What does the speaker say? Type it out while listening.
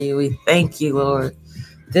We thank you, Lord.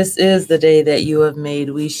 This is the day that you have made.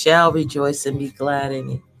 We shall rejoice and be glad in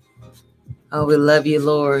it. Oh, we love you,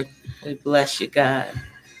 Lord. We bless you, God.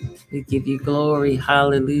 We give you glory.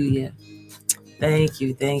 Hallelujah. Thank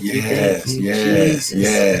you, thank you, thank you,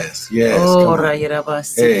 Jesus. Oh, Come on.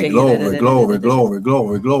 Hey, glory, glory, glory,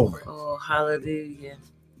 glory, glory. Oh, hallelujah.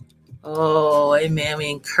 Oh, amen. We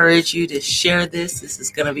encourage you to share this. This is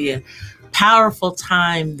going to be a powerful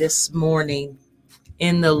time this morning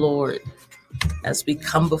in the Lord as we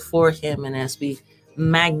come before him and as we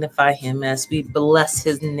magnify him, as we bless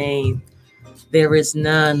his name. There is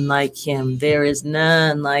none like him. There is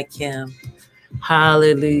none like him.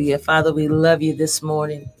 Hallelujah. Father, we love you this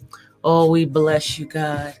morning. Oh, we bless you,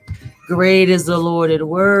 God. Great is the Lord and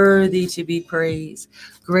worthy to be praised.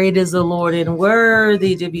 Great is the Lord and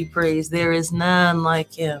worthy to be praised. There is none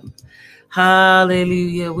like him.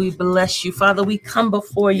 Hallelujah. We bless you. Father, we come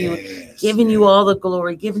before you, giving you all the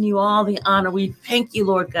glory, giving you all the honor. We thank you,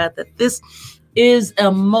 Lord God, that this is a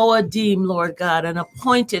Moedim, Lord God, an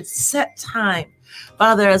appointed set time.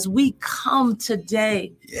 Father, as we come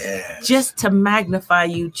today, just to magnify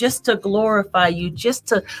you, just to glorify you, just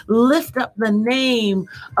to lift up the name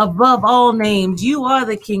above all names. You are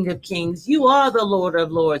the King of Kings. You are the Lord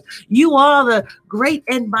of Lords. You are the great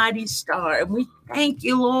and mighty star. And we thank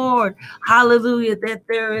you, Lord. Hallelujah, that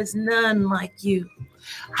there is none like you.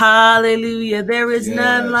 Hallelujah. There is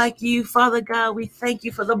none like you, Father God. We thank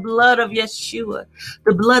you for the blood of Yeshua,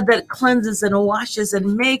 the blood that cleanses and washes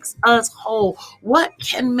and makes us whole. What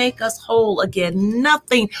can make us whole again?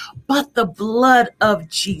 Nothing but the blood of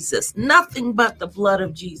Jesus. Nothing but the blood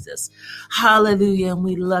of Jesus. Hallelujah. And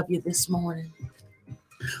we love you this morning.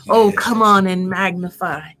 Oh, come on and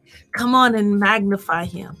magnify. Come on and magnify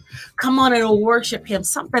him. Come on and worship him.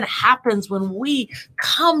 Something happens when we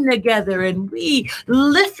come together and we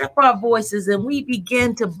lift up our voices and we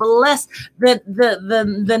begin to bless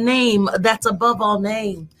the name that's above all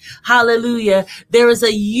name. Hallelujah. There is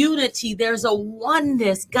a unity. There's a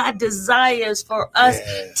oneness. God desires for us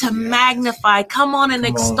to magnify. Come on and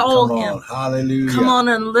extol him. Hallelujah. Come on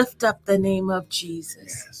and lift up the name of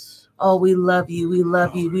Jesus. Oh, we love you. We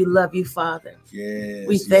love you. We love you, Father.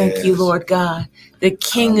 We thank you, Lord God. The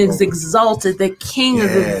King is exalted. The King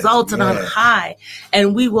is exalted on high.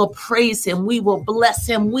 And we will praise him. We will bless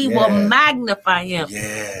him. We will magnify him.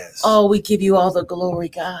 Oh, we give you all the glory,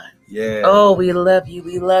 God. Oh, we love you.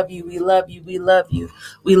 We love you. We love you. We love you.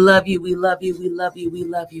 We love you. We love you. We love you. We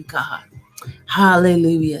love you, God.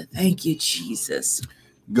 Hallelujah. Thank you, Jesus.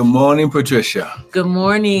 Good morning, Patricia. Good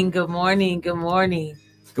morning. Good morning. Good morning.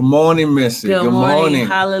 Good morning, Missy. Good morning.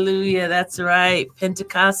 Hallelujah. That's right.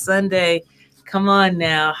 Pentecost Sunday. Come on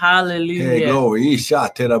now. Hallelujah. Hey, glory.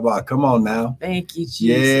 Come on now. Thank you,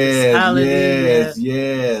 Jesus. Hallelujah.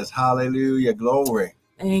 Yes. Hallelujah. Glory.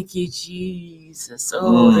 Thank you, Jesus.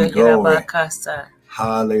 Oh, glory.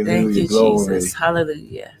 Hallelujah. Thank you, glory. Jesus.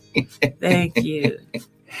 Hallelujah. Thank you.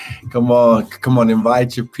 Come on.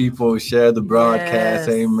 Invite your people. Share the broadcast.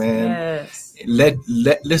 Amen. Yes.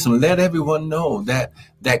 Let everyone know that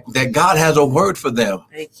God has a word for them.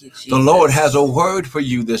 Thank you, Jesus. The Lord has a word for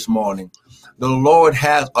you this morning. The Lord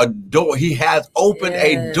has a door. He has opened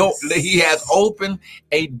a door. He has opened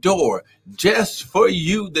a door just for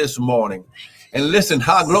you this morning. And listen,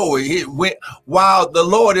 how glory, while the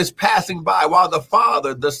Lord is passing by, while the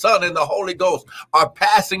Father, the Son, and the Holy Ghost are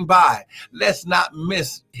passing by, let's not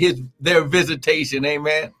miss their visitation.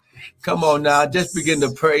 Amen. Come on now, just begin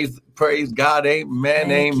to praise God. Amen.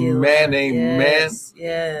 Thank you, amen. Lord. Amen.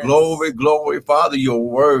 Yes. Glory, Father, you're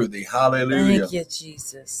worthy. Hallelujah. Thank you,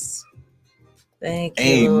 Jesus. Thank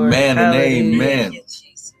you, Lord. Amen and amen. Thank you,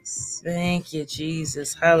 Jesus. Thank you,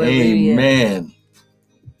 Jesus. Hallelujah. Amen.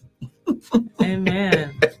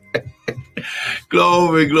 Amen.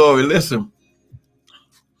 Glory. Listen.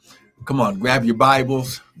 Come on, grab your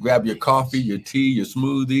Bibles, grab your coffee, your tea, your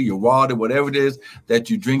smoothie, your water, whatever it is that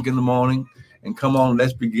you drink in the morning. And come on,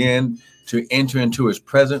 let's begin to enter into his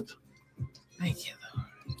presence. Thank you, Lord.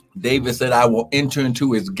 David said, I will enter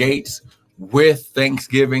into his gates with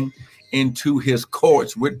thanksgiving, into his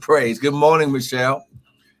courts with praise. Good morning, Michelle.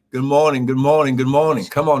 Good morning. Come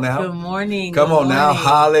on now. Good morning. Come on now.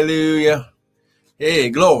 Hallelujah. Hey,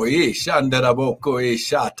 glory.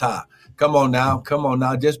 Shata. Come on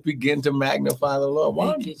now. Just begin to magnify the Lord.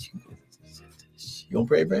 Why? You don't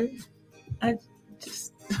pray? I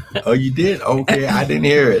just. Oh, you did? Okay, I didn't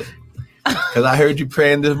hear it. Because I heard you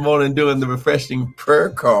praying this morning during the refreshing prayer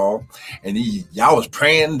call. And y'all was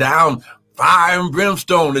praying down fire and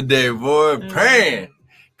brimstone today, boy. Praying.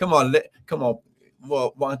 Come on.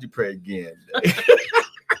 Well, why don't you pray again?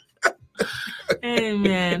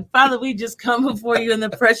 Amen. Father, we just come before you in the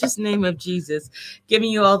precious name of Jesus, giving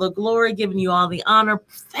you all the glory, giving you all the honor,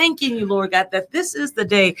 thanking you, Lord God, that this is the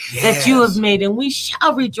day that you have made, and we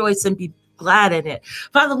shall rejoice and be glad in it.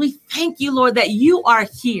 Father, we thank you, Lord, that you are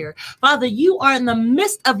here. Father, you are in the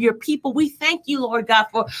midst of your people. We thank you, Lord God,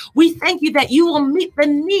 we thank you that you will meet the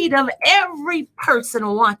need of every person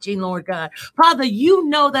watching, Lord God. Father, you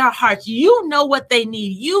know their hearts. You know what they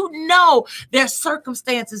need. You know their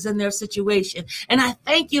circumstances and their situation. And I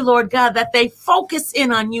thank you, Lord God, that they focus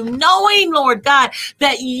in on you, knowing, Lord God,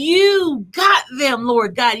 that you got them,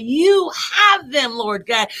 Lord God. You have them, Lord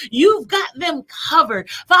God. You've got them covered.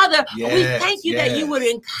 Father, we thank you that you would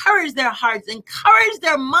encourage their hearts, encourage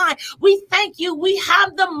their mind. We thank you. We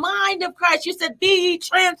have the mind of Christ. You said, be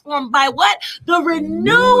transformed by what? The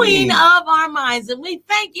renewing of our minds. And we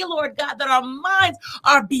thank you, Lord God, that our minds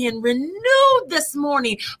are being renewed this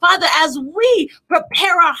morning. Father, as we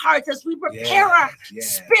prepare our hearts, as we prepare our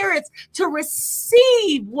spirits to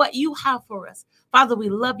receive what you have for us. Father, we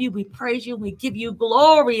love you. We praise you. We give you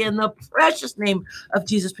glory in the precious name of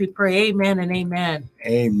Jesus. We pray. Amen and amen.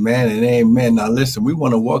 Amen and amen. Now, listen, we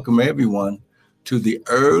want to welcome everyone to the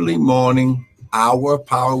early morning hour of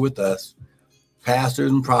power with us, Pastor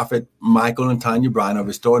and Prophet Michael and Tanya Bryan of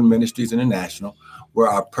Restoring Ministries International, where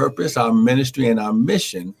our purpose, our ministry, and our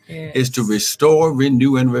mission is to restore,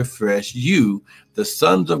 renew, and refresh you, the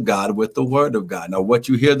sons of God, with the word of God. Now, what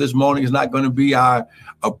you hear this morning is not going to be our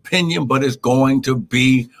opinion, but it's going to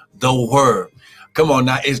be the word. Come on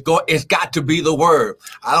now, it's got to be the word.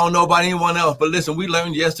 I don't know about anyone else, but listen, we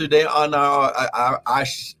learned yesterday on our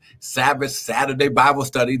Sabbath Saturday Bible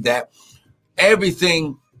study that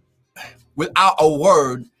everything without a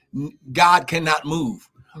word, God cannot move.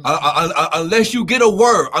 Unless you get a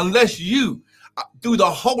word, unless you, through the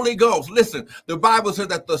Holy Ghost, listen, the Bible says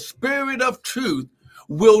that the Spirit of truth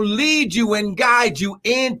will lead you and guide you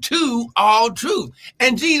into all truth.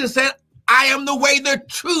 And Jesus said, I am the way, the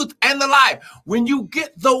truth, and the life. When you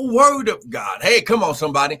get the word of God, hey, come on,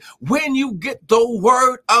 somebody. When you get the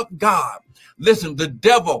word of God, listen, the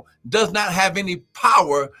devil does not have any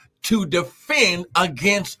power to defend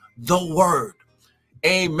against the word.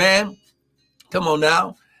 Amen. Come on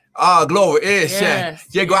now. Glory. Yes.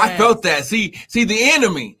 I felt that. See the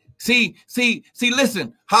enemy. See,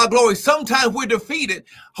 listen, glory. Sometimes we're defeated.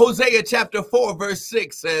 Hosea chapter 4, verse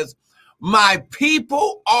 6 says, my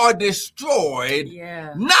people are destroyed,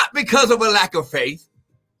 not because of a lack of faith,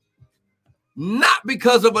 not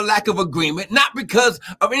because of a lack of agreement, not because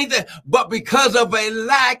of anything, but because of a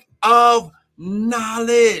lack of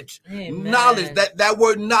knowledge. Amen. Knowledge. That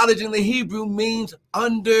word knowledge in the Hebrew means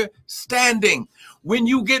understanding. When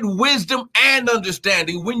you get wisdom and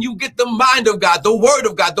understanding, when you get the mind of God, the word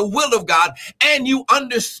of God, the will of God, and you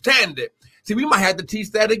understand it. See, we might have to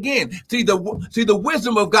teach that again. See, the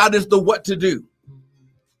wisdom of God is the what to do.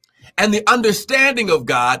 And the understanding of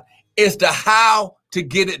God is the how to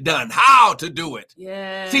get it done, how to do it.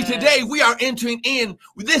 Yes. See, today we are entering in.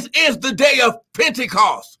 This is the day of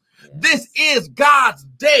Pentecost. Yes. This is God's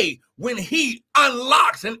day when he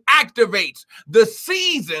unlocks and activates the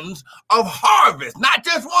seasons of harvest, not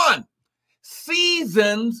just one,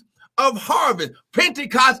 seasons of harvest.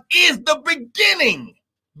 Pentecost is the beginning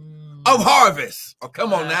of harvest. Oh,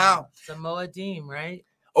 come on now. The Moedim, right?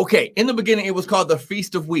 Okay, in the beginning, it was called the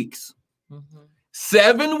Feast of Weeks.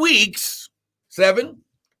 7 weeks, 7,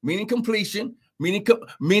 meaning completion, meaning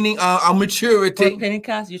maturity. For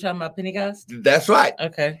Pentecost? You're talking about Pentecost? That's right.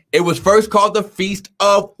 Okay. It was first called the Feast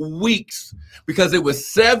of Weeks because it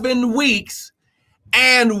was 7 weeks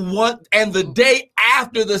and the day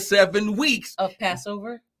after the 7 weeks. Of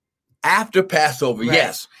Passover? After Passover, right.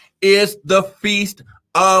 Yes, is the Feast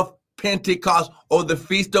of Pentecost or the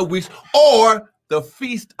Feast of Weeks or the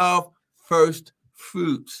Feast of First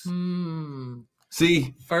Fruits.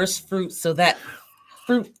 See? First fruits. So that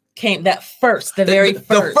fruit came, that first, the very first.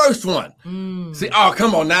 The first one. See, oh,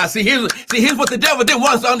 come on now. See, here's what the devil didn't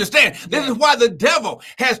want us to understand. This is why the devil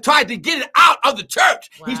has tried to get it out of the church.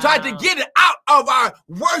 Wow. He's tried to get it out of our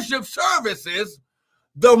worship services.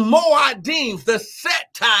 The Moedim, the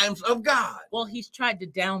set times of God. Well, he's tried to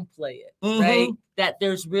downplay it, right? That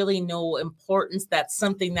there's really no importance. That's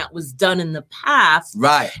something that was done in the past.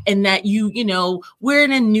 Right. And that we're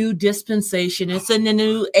in a new dispensation. It's in a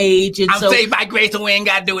new age. And I'm saved by grace and we ain't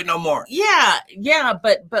got to do it no more. Yeah.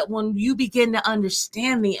 But when you begin to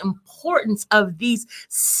understand the importance of these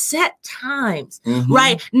set times,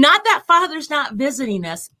 right? Not that Father's not visiting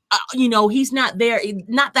us. He's not there.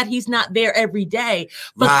 Not that he's not there every day,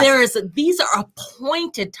 but these are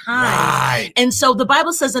appointed times. Right. And so the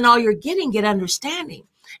Bible says, in all you're getting, get understanding.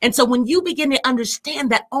 And so when you begin to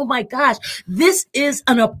understand that, oh my gosh, this is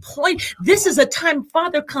an appointment. This is a time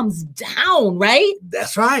Father comes down, right?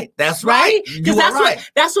 That's right. That's right. Because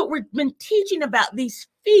that's what we've been teaching about these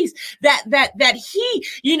feasts, that he,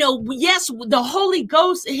 yes, the Holy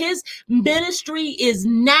Ghost, his ministry is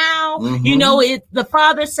now, the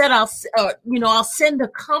Father said, I'll send a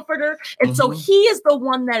comforter. And so he is the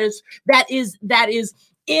one that is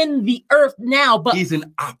in the earth now, but he's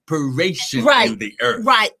in operation in the earth.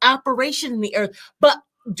 Right. Operation in the earth. But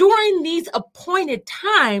during these appointed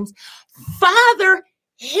times, Father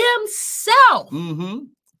himself,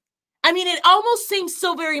 I mean, it almost seems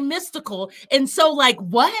so very mystical. And so like,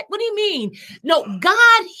 what? What do you mean? No,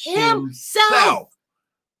 God himself.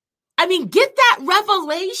 I mean, get that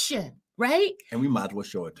revelation, right? And we might as well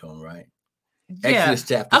show it to him, right? Yeah. Exodus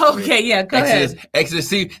chapter 3. Okay, yeah, go ahead. Exodus,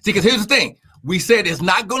 see, because here's the thing. We said it's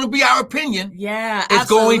not going to be our opinion. Yeah, it's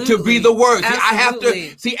going to be the word. See, absolutely. I have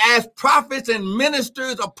to see, as prophets and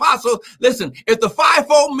ministers, apostles. Listen, if the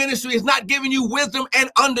fivefold ministry is not giving you wisdom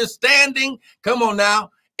and understanding, come on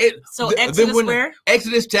now. Exodus where?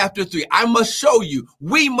 Exodus chapter 3. I must show you.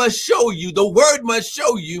 We must show you. The word must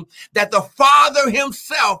show you that the Father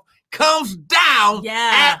himself comes down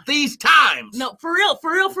at these times. No, for real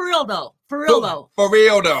though. Right?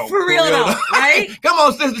 Come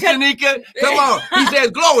on, Sister Shanika. Come on. He says,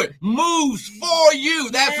 glory moves for you.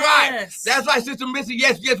 That's right. That's right, Sister Missy.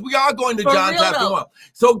 Yes, we are going to John chapter 1.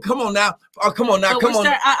 So come on now. Come on.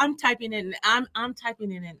 I'm typing in. I'm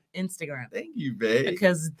typing in Instagram. Thank you, babe.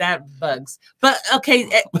 Because that bugs. But okay,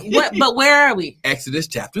 but where are we? Exodus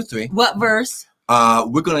chapter 3. What verse?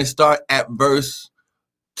 We're going to start at verse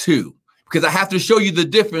 2, because I have to show you the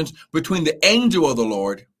difference between the angel of the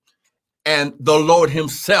Lord and the Lord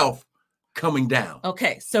himself coming down.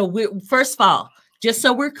 Okay, so first of all, just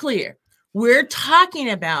so we're clear, we're talking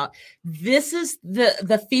about, this is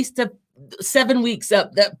the Feast of 7 weeks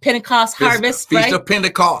of the Pentecost harvest, Feast right? of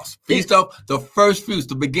Pentecost, Feast of the first fruits,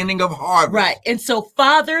 the beginning of harvest. Right, and so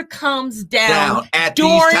Father comes down at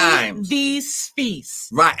during these times. These feasts.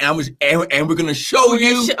 Right, and we're going to show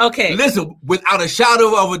you. Okay. Listen, without a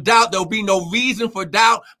shadow of a doubt, there'll be no reason for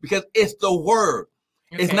doubt, because it's the word.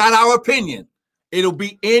 Okay. It's not our opinion. It'll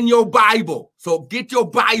be in your Bible. So get your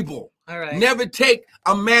Bible. All right. Never take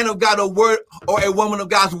a man of God or a woman of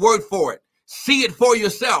God's word for it. See it for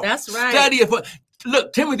yourself. That's right. Study it for.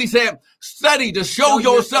 Look, Timothy said, study to show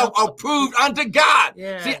yourself approved unto God.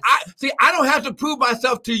 Yeah. I don't have to prove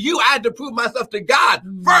myself to you. I have to prove myself to God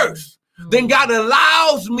first. Then God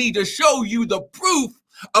allows me to show you the proof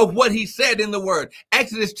of what he said in the word.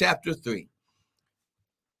 Exodus chapter 3.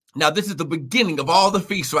 Now, this is the beginning of all the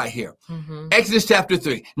feasts right here. Exodus chapter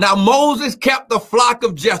 3. Now, Moses kept the flock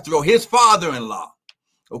of Jethro, his father-in-law.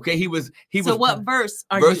 Okay, he was. So what verse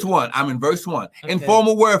are verse you? 1. I'm in verse 1. Okay.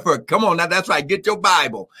 Informal word for it. Come on, now that's right. Get your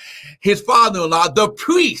Bible. His father-in-law, the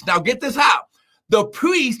priest. Now get this out. The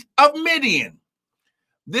priest of Midian.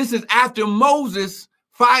 This is after Moses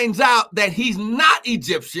finds out that he's not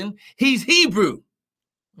Egyptian, he's Hebrew.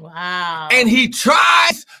 Wow. And he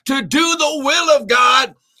tries to do the will of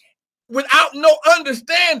God without no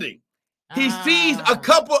understanding. He sees a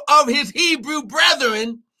couple of his Hebrew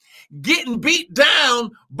brethren getting beat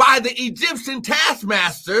down by the Egyptian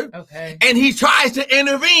taskmaster, and he tries to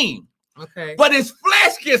intervene. But his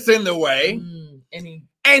flesh gets in the way,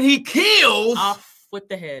 and he kills off with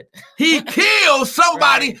the head. He kills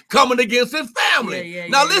somebody coming against his family.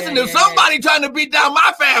 Now listen, if somebody trying to beat down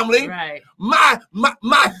my family,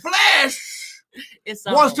 my flesh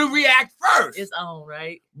wants to react first. It's on,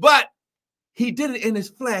 right? But he did it in his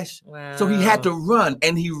flesh, so he had to run,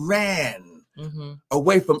 and he ran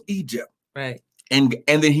away from Egypt. Right. And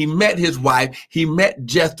then he met his wife. He met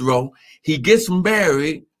Jethro. He gets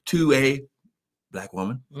married to a black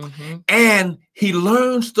woman. And he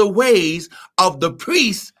learns the ways of the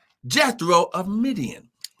priest Jethro of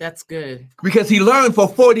Midian. That's good. Because he learned for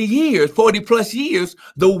 40 plus years,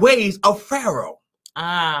 the ways of Pharaoh.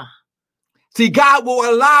 See, God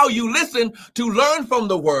will allow you, listen, to learn from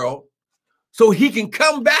the world so he can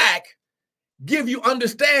come back, give you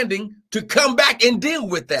understanding to come back and deal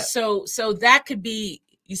with that. So that could be,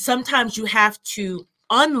 sometimes you have to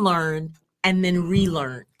unlearn and then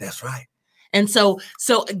relearn. That's right. And so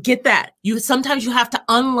get that. Sometimes you have to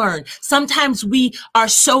unlearn. Sometimes we are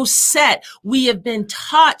so set. We have been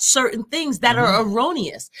taught certain things that are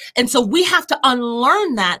erroneous. And so we have to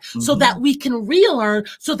unlearn that so that we can relearn,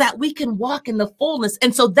 so that we can walk in the fullness.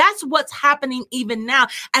 And so that's what's happening even now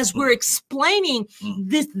as we're explaining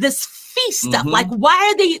this feast stuff. Like, why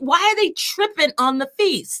are they tripping on the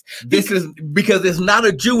feast? This is because it's not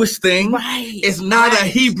a Jewish thing. Right. It's not a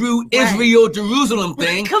Hebrew, Israel, Jerusalem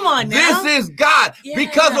thing. Come on now. This is God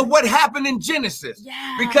because of what happened in Genesis.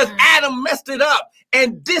 Yeah. Because Adam messed it up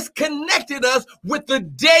and disconnected us with the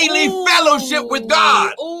daily fellowship with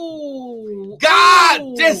God.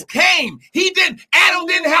 God just came. Adam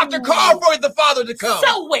didn't have to call for the Father to come.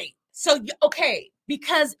 So wait.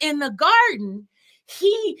 Because in the garden,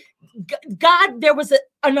 God, there was a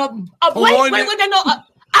Moedim.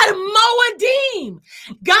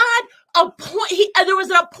 God there was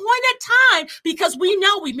an appointed time, because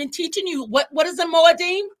we've been teaching you what is a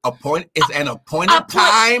Moedim? It's an appointed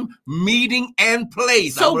time, meeting, and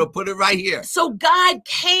place. I'm going to put it right here. So God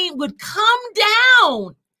would come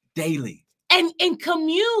down daily and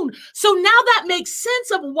commune. So now that makes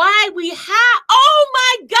sense of why we have. Oh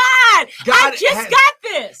my God! I just got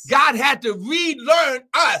this. God had to relearn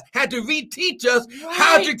us, had to reteach us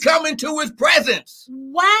how to come into His presence.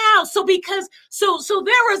 Wow! So there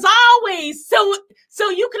was always so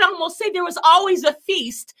you could almost say there was always a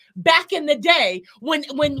feast back in the day when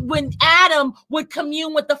Adam would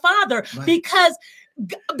commune with the Father, because.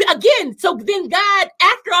 Again, so then God,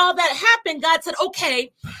 after all that happened, God said,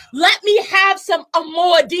 okay, let me have some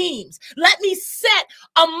Moedims. Let me set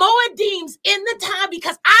Moedims in the time,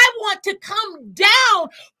 because I want to come down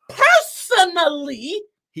personally.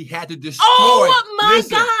 He had to destroy. Oh my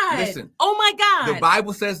God. Listen. Oh my God. The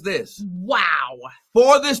Bible says this. Wow.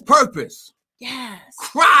 For this purpose, yes,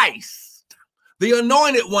 Christ, the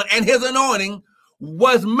anointed one, and his anointing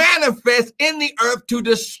was manifest in the earth to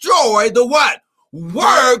destroy the what?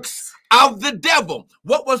 Works of the devil.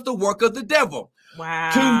 What was the work of the devil?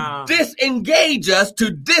 Wow. To disengage us,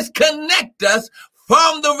 to disconnect us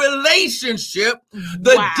from the relationship,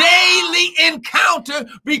 the daily encounter,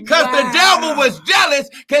 because the devil was jealous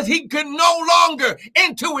because he could no longer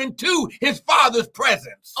enter into his Father's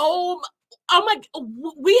presence. Oh my,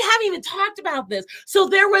 we haven't even talked about this. So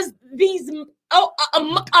there was these Moedims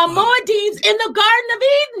in the Garden of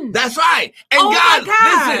Eden. That's right. And God,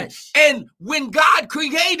 listen, and when God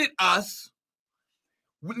created us,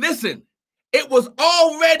 listen, it was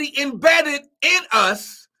already embedded in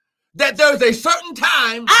us that there's a certain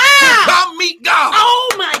time to come meet God.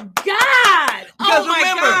 Oh my God. Because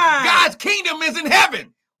remember, God's kingdom is in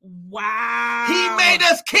heaven. Wow. He made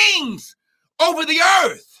us kings over the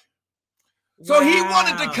earth. So he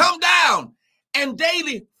wanted to come down and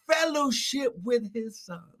daily fellowship with his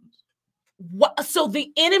sons. So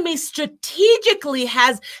the enemy strategically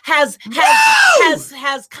has kind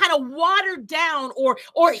of watered down or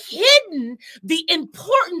hidden the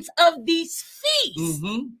importance of these feasts.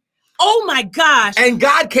 Oh my gosh. And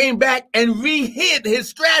God came back and re-hid his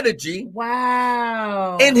strategy.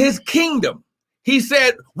 Wow. In his kingdom. He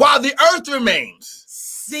said, while the earth remains,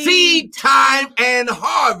 seed time and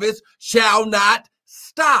harvest shall not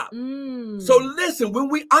stop. So listen, when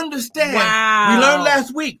we understand, we learned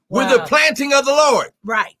last week, we're the planting of the Lord.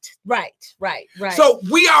 Right. So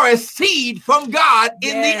we are a seed from God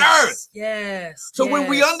in the earth. Yes. So when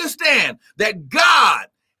we understand that God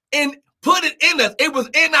put it in us, it was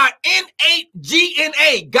in our innate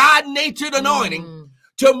DNA, God-natured anointing,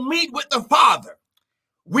 to meet with the Father.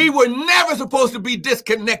 We were never supposed to be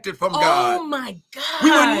disconnected from God. Oh my God.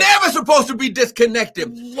 We were never supposed to be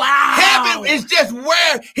disconnected. Wow. Heaven is just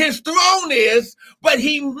where his throne is, but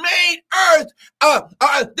he made earth.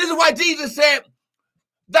 This is why Jesus said,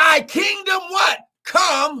 thy kingdom what?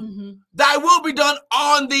 Come, thy will be done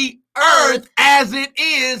on the earth as it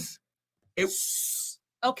is.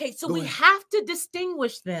 Okay, so we have to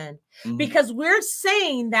distinguish then, because we're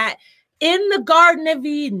saying that in the Garden of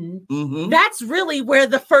Eden, that's really where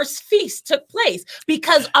the first feast took place,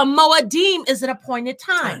 because a Moedim is an appointed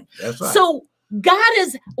time. That's right. So God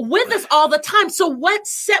is with us all the time. So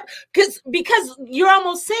because you're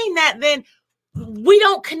almost saying that then we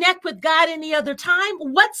don't connect with God any other time.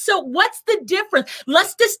 What's the difference?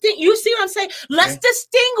 You see what I'm saying? Let's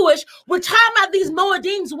distinguish. We're talking about these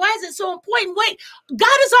Moedims. Why is it so important? Wait,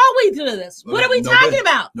 God is always doing this. What are we talking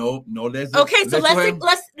about? No, let's go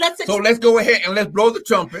ahead and let's blow the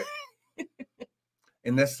trumpet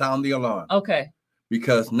and let's sound the alarm. Okay.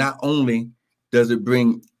 Because not only does it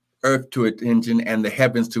bring earth to attention and the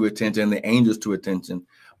heavens to attention and the angels to attention,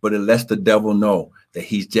 but it lets the devil know that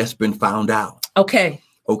he's just been found out. Okay.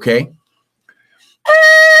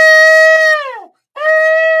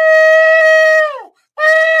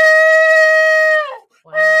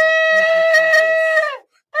 Wow. Thank you, Jesus.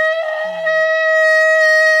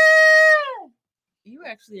 You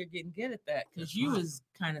actually are getting good at that because you was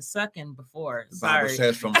kind of sucking before. The Bible Sorry.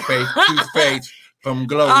 says from faith to faith, from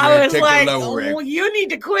glory I was to like, glory. oh, you need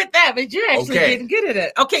to quit that, but you're actually Okay. getting good at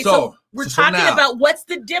it. Okay, so we're talking now, about what's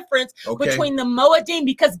the difference okay, between the Moedim,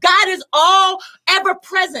 because God is all ever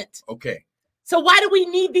present. okay. So why do we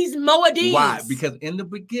need these Moedims? Why? Because in the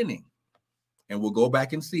beginning, and we'll go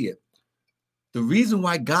back and see it, the reason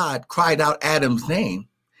why God cried out Adam's name,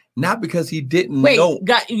 not because he didn't know.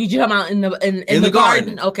 God, you talking about in the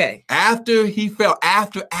garden? Okay. After he fell,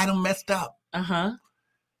 after Adam messed up.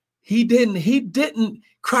 He didn't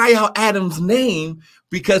cry out Adam's name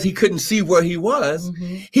because he couldn't see where he was.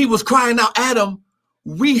 He was crying out, Adam,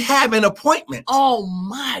 we have an appointment. Oh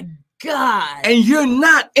my God. And you're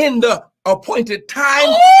not in the appointed time,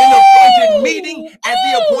 in the appointed meeting, at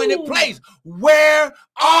the appointed place. Where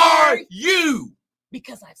are you?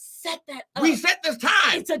 Because I've set that up. We set this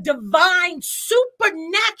time. It's a divine,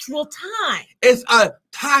 supernatural time. It's a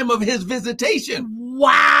time of his visitation.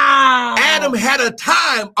 Wow. Adam had a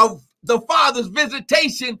time of the Father's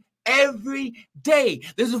visitation every day.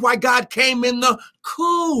 This is why God came in the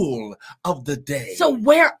cool of the day. So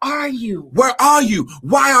where are you? Where are you?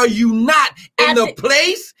 Why are you not in the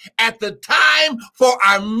place at the time for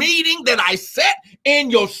our meeting that I set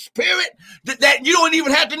in your spirit that you don't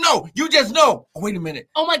even have to know? You just know. Oh, wait a minute.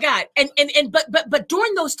 Oh my God. But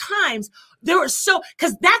during those times, there was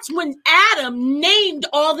because that's when Adam named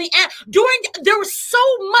all the there was so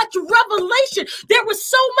much revelation. There was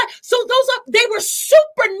so much. So they were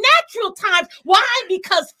supernatural times. Why?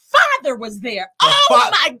 Because Father was there. My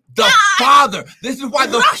God. The Father. This is why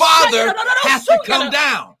the Father has to come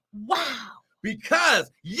down. Wow.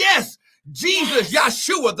 Because yes, Jesus,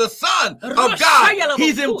 Yeshua, the Son of God,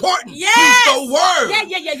 he's important. Yes. He's the Word.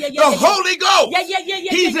 The Holy Ghost.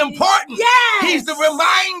 He's important. Yes. He's the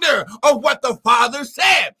reminder of what the Father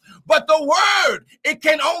said. But the Word, it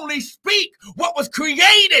can only speak what was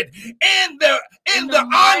created in the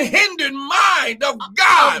unhindered mind of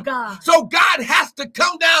God. So God has to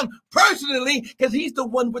come down personally because he's the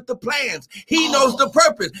one with the plans. He knows the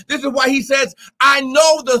purpose. This is why he says, I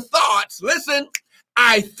know the thoughts. Listen,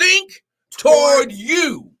 I think toward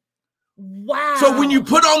you. Wow. So when you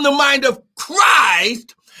put on the mind of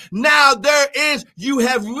Christ, now you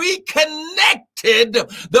have reconnected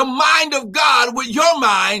the mind of God with your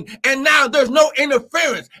mind, and now there's no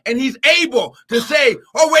interference. And he's able to say,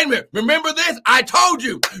 oh, wait a minute, remember this? I told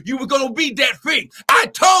you you were going to be debt free. I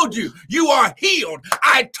told you you are healed.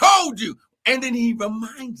 I told you. And then he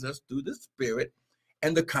reminds us through the Spirit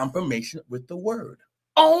and the confirmation with the Word.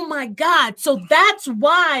 Oh my God. So that's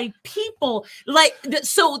why people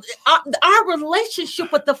our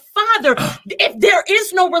relationship with the Father, if there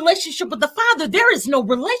is no relationship with the Father, there is no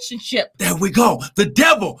relationship. There we go. The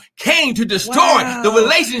devil came to destroy the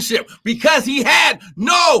relationship because he had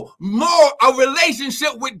no more a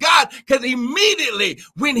relationship with God, because immediately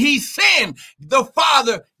when he sinned, the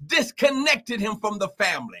Father disconnected him from the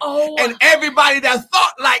family. And everybody that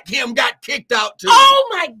thought like him got kicked out too. Oh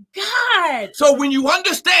my God. So when you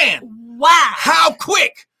understand how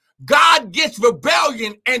quick God gets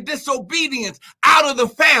rebellion and disobedience out of the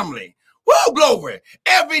family, woo, glory,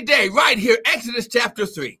 every day right here, Exodus chapter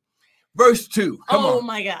 3. Verse 2. Come on.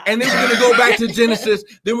 My God. And then we're going to go back to Genesis.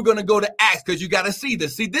 Then we're going to go to Acts, because you got to see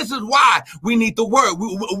this. See, this is why we need the Word.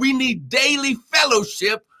 We need daily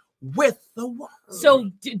fellowship with the Word. So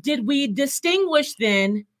did we distinguish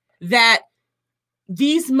then that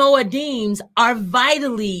these Moedims are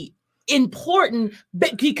vitally important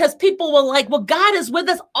because people were like, well, God is with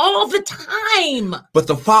us all the time. But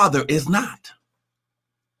the Father is not.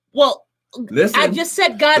 Well, listen, I just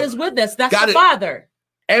said God is with us. That's the Father.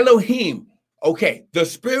 Elohim. Okay, the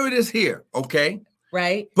Spirit is here. Okay.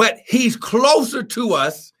 Right. But he's closer to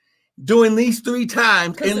us during these 3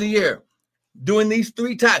 times in the year. During these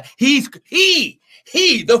 3 times. He,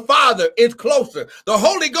 the Father, is closer. The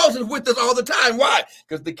Holy Ghost is with us all the time. Why?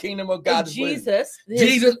 Because the kingdom of God is Jesus.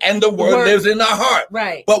 Jesus and the Word lives in our heart.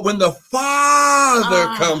 Right. But when the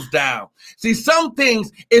Father comes down, see, some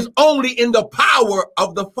things is only in the power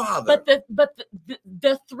of the Father. But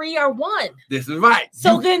the 3 are one. This is right.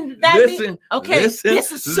 So then that listen. This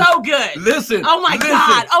is so good. Listen. Oh my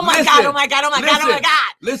God. Oh my God. Oh my God. Oh my God. Oh my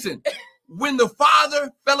God. Listen. When the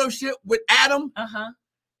Father fellowship with Adam,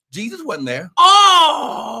 Jesus wasn't there. The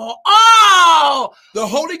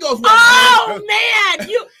Holy Ghost wasn't there. Man,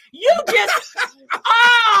 you just,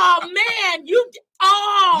 man,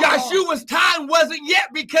 Oh, Yeshua's time wasn't yet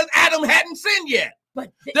because Adam hadn't sinned yet.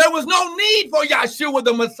 but There was no need for Yeshua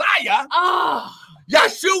the Messiah. oh,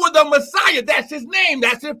 Yeshua the Messiah, that's his name,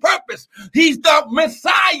 that's his purpose. He's the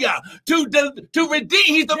Messiah to redeem.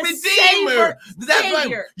 He's the Redeemer. That's right.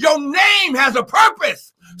 Savior. Your name has a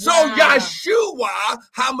purpose. So Wow. Yeshua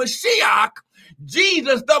HaMashiach,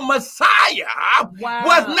 Jesus the Messiah, Wow.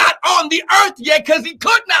 was not on the earth yet because he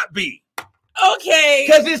could not be. Okay.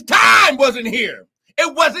 Because his time wasn't here.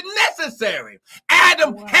 It wasn't necessary.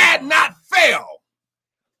 Adam Wow. had not failed.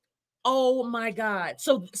 Oh my God.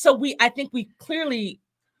 So I think we clearly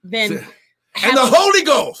then And have the Holy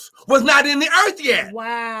Ghost was not in the earth yet.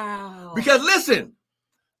 wow. Because listen,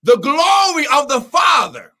 the glory of the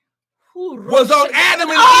Father was on Adam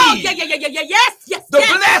and Eve. Yes. The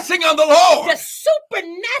blessing of the Lord The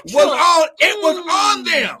supernatural was on, it was on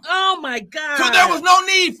them. Oh my God. So there was no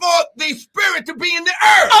need for the Spirit to be in the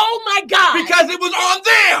earth Oh my God. because it was on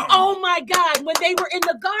them. Oh my God. When they were in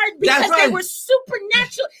the garden, because That's they right. were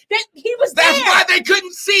supernatural, that he was That's there. why they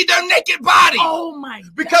couldn't see their naked body. Oh my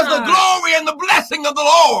God. Because the glory and the blessing of the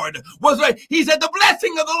Lord was right. He said, the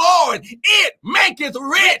blessing of the Lord, it maketh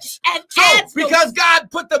rich. And So adds because God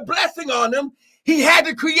put the blessing on them, he had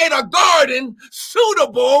to create a garden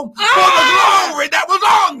suitable for the glory that was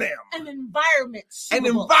on them. an environment. An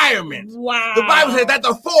suitable. environment. Wow. The Bible says that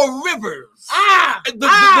the four rivers, the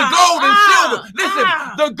gold and silver. Listen,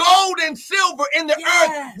 the gold and silver in the Yes.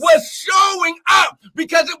 earth was showing up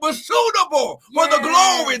because it was suitable for the Yes.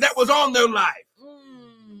 glory that was on their life.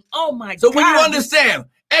 Oh my So God. when you understand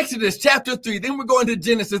Exodus chapter 3, then we're going to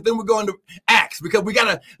Genesis, then we're going to Acts, because we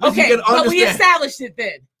gotta Okay, understand. but we established it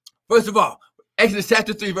then. First of all, Exodus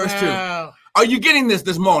chapter 3, verse 2. Wow. Are you getting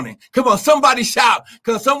this morning? Come on, somebody shout.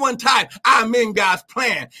 Because someone type, I'm in God's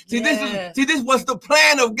plan. See, Yeah. this was the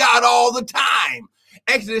plan of God all the time.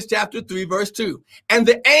 Exodus chapter 3, verse 2. And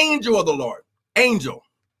the angel of the Lord, angel,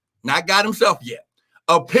 not God himself yet,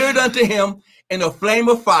 appeared unto him in a flame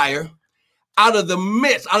of fire out of the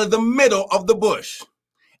middle of the bush.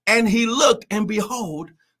 And he looked, and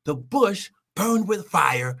behold, the bush burned with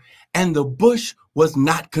fire, and the bush was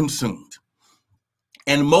not consumed.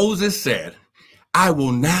 And Moses said, I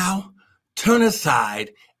will now turn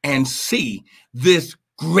aside and see this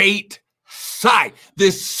great sight,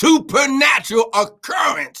 this supernatural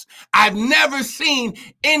occurrence. I've never seen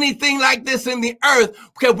anything like this in the earth,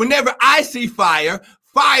 because whenever I see fire,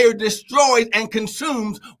 fire destroys and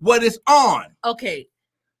consumes what is on. Okay.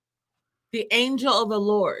 The angel of the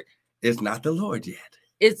Lord. It's not the Lord yet.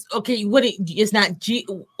 It's okay. It's not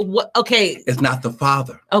what? Okay. It's not the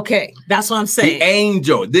Father. Okay. That's what I'm saying. The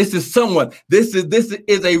angel. This is someone. This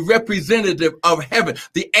is a representative of heaven.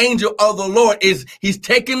 The angel of the Lord he's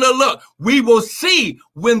taking a look. We will see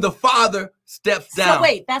when the Father steps down. So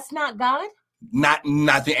wait, that's not God? Not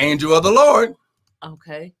the angel of the Lord.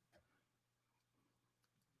 Okay.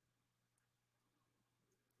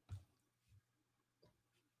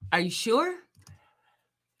 Are you sure?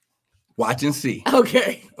 Watch and see.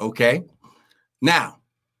 Okay. Okay. Now,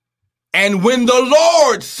 and when the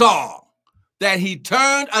Lord saw that he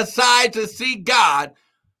turned aside to see God,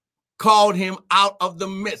 called him out of the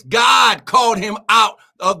midst. God called him out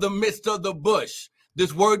of the midst of the bush.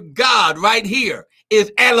 This word God right here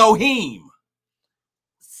is Elohim.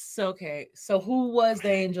 Okay. So who was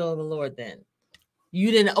the angel of the Lord then?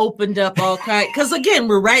 You didn't opened up all kinds. Because again,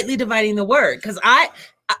 we're rightly dividing the word. Because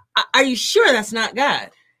are you sure that's not God?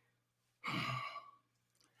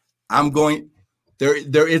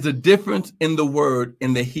 There is a difference in the word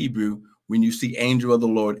in the Hebrew when you see angel of the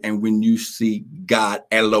Lord and when you see God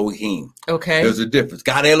Elohim. Okay. There's a difference.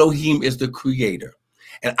 God Elohim is the creator.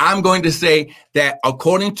 And I'm going to say that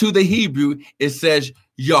according to the Hebrew, it says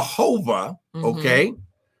Jehovah, okay?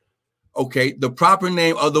 Okay, the proper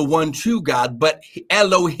name of the one true God, but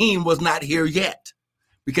Elohim was not here yet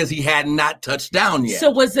because he had not touched down yet.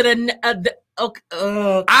 So was it okay.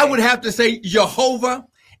 I would have to say Jehovah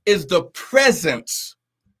is the presence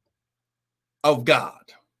of God.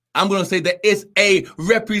 I'm going to say that it's a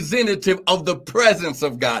representative of the presence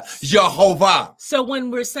of God, Jehovah. So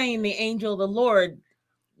when we're saying the angel of the Lord,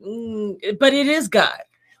 but it is God.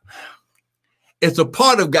 It's a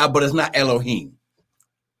part of God, but it's not Elohim.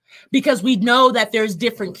 Because we know that there's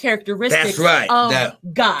different characteristics That's right. of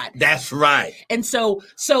God. That's right. And so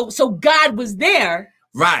God was there.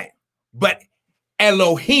 Right. But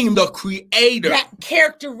Elohim, the creator. That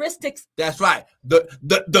characteristics. That's right.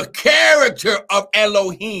 the character of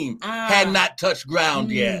Elohim had not touched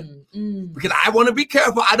ground yet. Because I want to be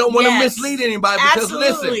careful. I don't want to mislead anybody. Because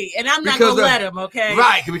absolutely. Listen, and I'm not going to let him, okay?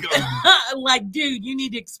 Right. Like, dude, you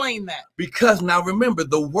need to explain that. Because now remember,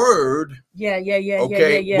 the word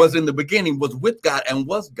was in the beginning, was with God and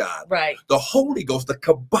was God. Right. The Holy Ghost, the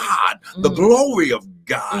kabod, the glory of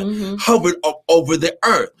God hovered up over the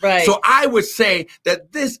earth. Right. So I would say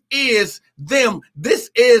that this is them. This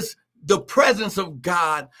is the presence of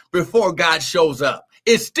God before God shows up.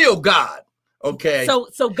 It's still God. Okay.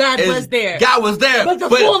 So God was there. God was there. But the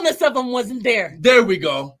fullness of him wasn't there. There we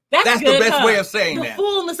go. That's good, the best way of saying the that. The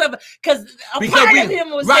fullness of it. Because part of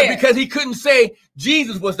him was there. Right, because he couldn't say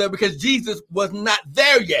Jesus was there because Jesus was not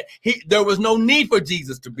there yet. There was no need for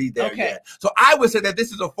Jesus to be there yet. So I would say that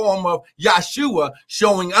this is a form of Yahshua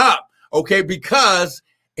showing up, okay, because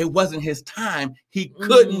it wasn't his time. He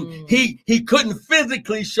couldn't, he couldn't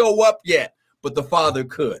physically show up yet. But the Father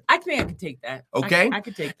could. I think I could take that. Okay? I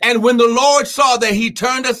could take that. And when the Lord saw that he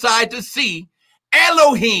turned aside to see,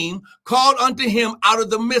 Elohim called unto him out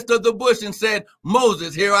of the midst of the bush and said,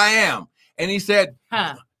 Moses, here I am. And he said,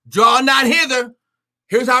 draw not hither.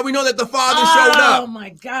 Here's how we know that the Father showed up. Oh,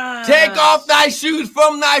 my God. Take off thy shoes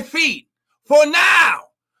from thy feet. For now,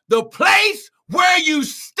 the place where you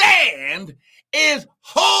stand is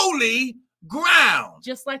holy ground.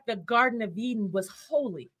 Just like the Garden of Eden was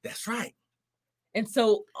holy. That's right. And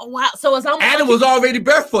so, wow. So it's almost Adam was already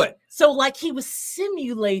barefoot. So like he was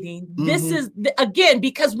simulating, this is, again,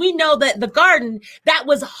 because we know that the garden, that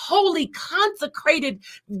was wholly consecrated,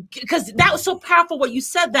 because that was so powerful what you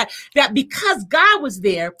said, that because God was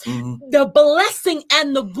there, the blessing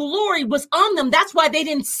and the glory was on them. That's why they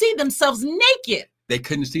didn't see themselves naked. They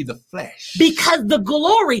couldn't see the flesh. Because the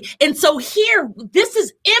glory. And so here,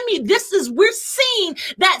 we're seeing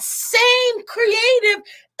that same creative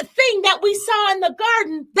thing that we saw in the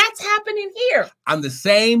garden, that's happening here. I'm the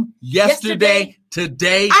same yesterday,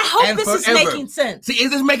 today, I hope and this forever. is making sense. See, is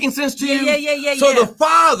this making sense to you? Yeah. So the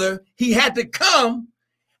Father, he had to come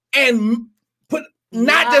and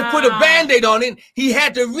not just put a Band-Aid on it, he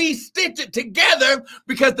had to re-stitch it together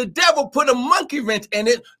because the devil put a monkey wrench in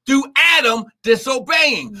it through Adam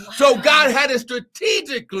disobeying. So God had it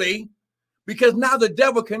strategically, because now the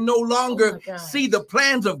devil can no longer see the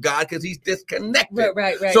plans of God because he's disconnected.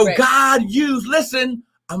 Right. So God used,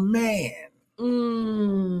 a man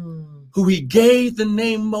who he gave the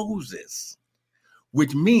name Moses,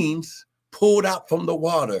 which means pulled out from the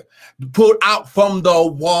water. Yes.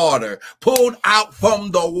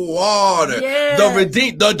 The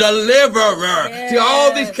redeemed, the deliverer. Yes. See,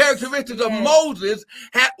 all these characteristics of Moses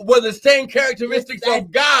were the same characteristics of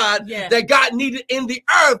God that God needed in the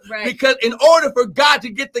earth. Right. Because in order for God to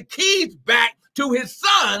get the keys back to his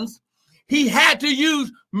sons, he had to use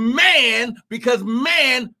man, because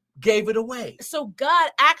man gave it away. So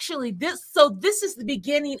God actually, this is the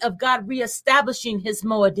beginning of God reestablishing his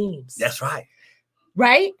Moedims. That's right.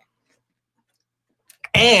 Right?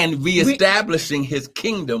 And reestablishing his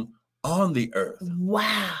kingdom on the earth.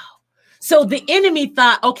 Wow. So the enemy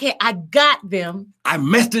thought, okay, I got them. I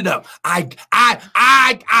messed it up. I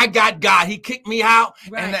got God. He kicked me out,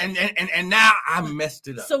 and now I messed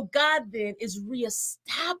it up. So God then is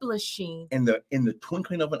reestablishing in the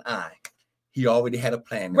twinkling of an eye. He already had a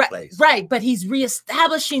plan in place. Right, but he's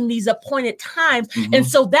reestablishing these appointed times. And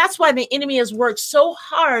so that's why the enemy has worked so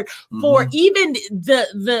hard for even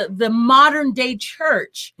the modern day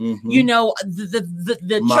church, you know,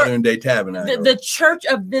 the modern day tabernacle, the church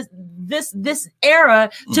of this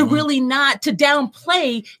era, to really not to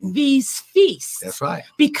downplay these feasts. That's right.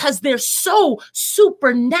 Because they're so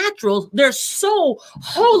supernatural, they're so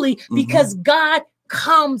holy, because God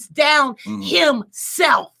comes down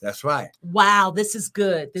himself. That's right. Wow, this is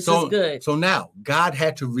good. This is good. So now God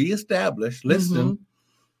had to reestablish, the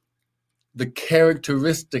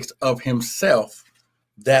characteristics of himself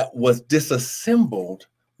that was disassembled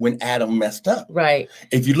when Adam messed up. Right.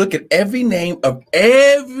 If you look at every name of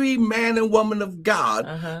every man and woman of God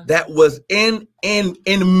that was in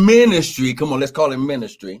ministry, come on, let's call it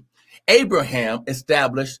ministry. Abraham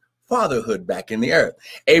established fatherhood back in the earth.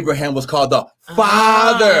 Abraham was called the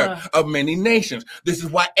father of many nations. This is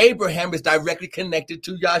why Abraham is directly connected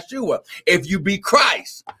to Yahshua. If you be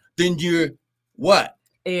Christ, then you're what?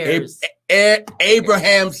 Heirs.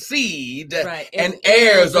 Abraham's seed, and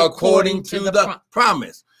heirs according to the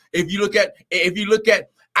promise. If you look at,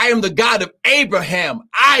 I am the God of Abraham,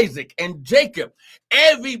 Isaac, and Jacob.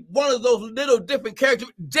 Every one of those little different characters,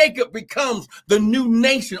 Jacob becomes the new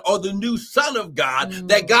nation or the new son of God,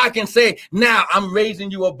 that God can say, now I'm raising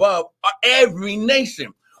you above every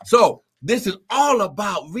nation. So this is all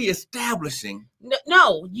about reestablishing.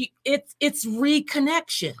 No, it's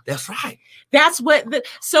reconnection. That's right. That's what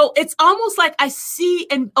so it's almost like I see,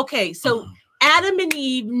 and okay, so Adam and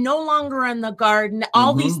Eve no longer in the garden.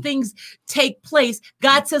 All these things take place.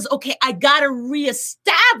 God says, okay, I got to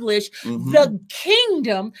reestablish the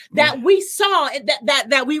kingdom that we saw,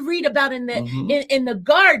 that we read about in the in the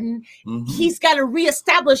garden. He's got to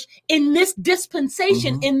reestablish in this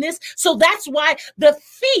dispensation, in this. So that's why the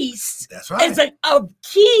feast is a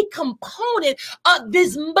key component of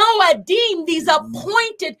this Moedim, these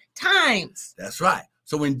appointed times. That's right.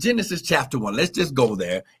 So in Genesis chapter 1, let's just go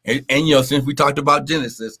there. And you know, since we talked about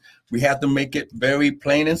Genesis, we have to make it very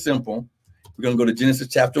plain and simple. We're going to go to Genesis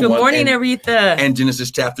chapter 1. Good morning, Aretha. And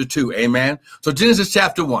Genesis chapter 2. Amen. So Genesis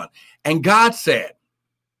chapter 1. And God said,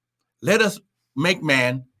 let us make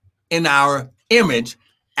man in our image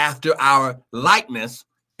after our likeness,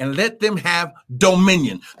 and let them have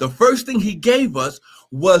dominion. The first thing he gave us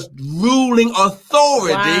was ruling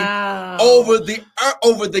authority over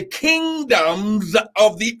the kingdoms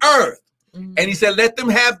of the earth. And he said, let them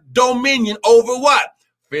have dominion over what?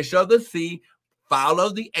 Fish of the sea, fowl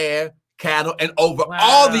of the air, cattle, and over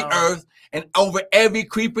all the earth, and over every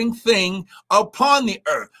creeping thing upon the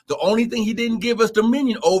earth. The only thing he didn't give us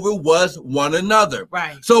dominion over was one another.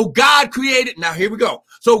 Right. So God created, now here we go.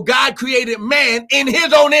 So God created man in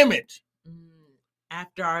his own image.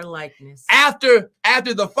 After our likeness. After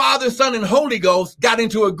the Father, Son, and Holy Ghost got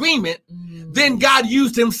into agreement, then God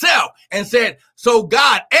used himself and said, so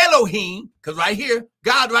God, Elohim, because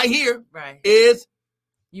God right here is,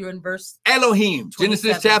 you're in verse Elohim, 27.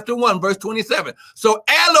 Genesis chapter 1, verse 27. So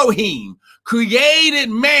Elohim created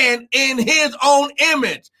man in his own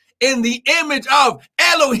image. In the image of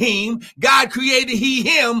Elohim, God created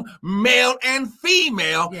him, male and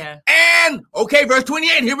female. Yeah. And, okay, verse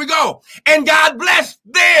 28, here we go. And God blessed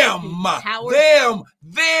them,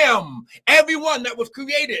 everyone that was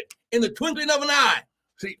created in the twinkling of an eye.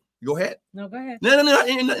 See, go ahead. No, go ahead. No,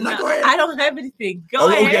 go ahead. I don't have anything. Go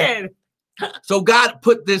ahead. So God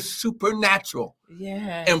put this supernatural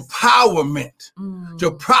empowerment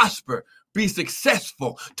to prosper, be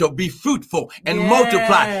successful, to be fruitful and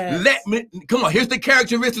multiply. Come on, here's the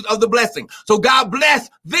characteristics of the blessing. So God blessed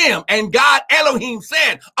them, and God Elohim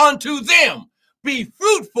said unto them, be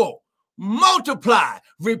fruitful, multiply,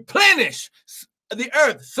 replenish the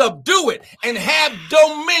earth, subdue it, and have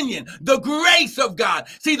dominion. The grace of God.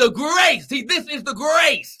 See, the grace. See, this is the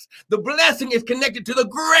grace. The blessing is connected to the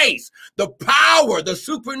grace, the power, the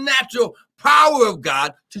supernatural power of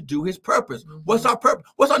God to do his purpose. What's our purpose?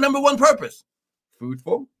 What's our number one purpose?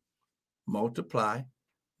 Fruitful, multiply,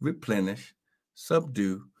 replenish,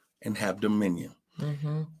 subdue, and have dominion.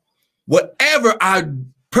 Whatever our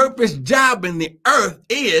purpose job in the earth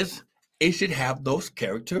is, it should have those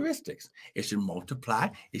characteristics. It should multiply.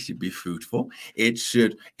 It should be fruitful. It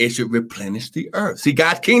should replenish the earth. See,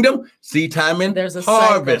 God's kingdom, seed time and there's a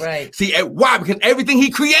harvest. Cycle, right? See, why? Because everything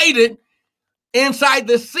he created inside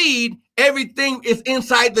the seed, everything is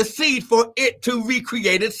inside the seed for it to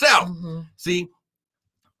recreate itself. See,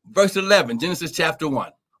 verse 11, Genesis chapter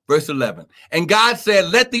 1, verse 11. And God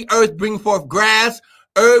said, let the earth bring forth grass,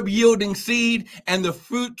 herb yielding seed, and the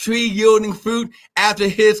fruit tree yielding fruit after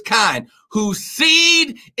his kind, whose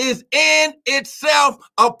seed is in itself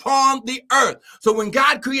upon the earth. So when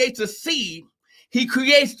God creates a seed, he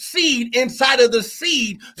creates seed inside of the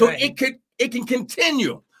seed so it can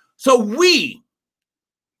continue. So we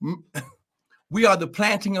are the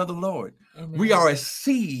planting of the Lord. Amen. We are a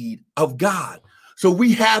seed of God. So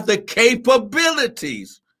we have the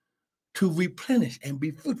capabilities to replenish and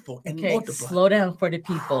be fruitful and multiply. Slow down for the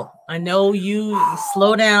people. I know you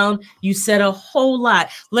slow down. You said a whole lot.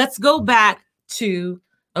 Let's go back to,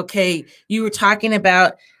 you were talking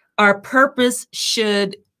about our purpose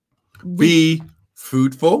should be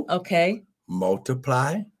fruitful. Okay.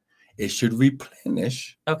 Multiply. It should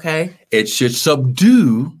replenish. Okay. It should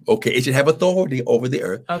subdue. Okay. It should have authority over the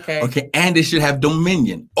earth. Okay. Okay. And it should have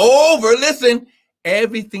dominion over, listen,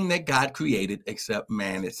 everything that God created except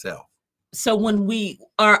man itself. So when we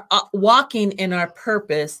are walking in our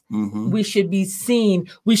purpose, we should be seen.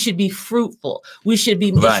 We should be fruitful. We should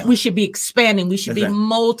be expanding. We should be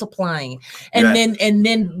multiplying, and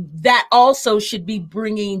then that also should be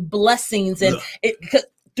bringing blessings and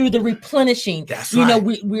through the replenishing. That's right.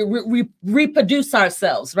 We reproduce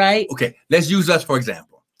ourselves, right? Okay, let's use us for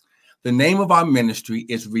example. The name of our ministry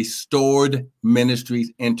is Restored Ministries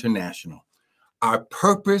International. Our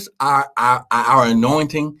purpose, our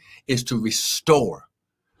anointing is to restore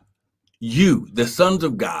you, the sons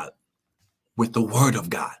of God, with the word of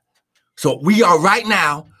God. So we are right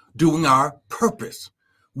now doing our purpose.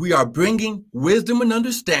 we are bringing wisdom and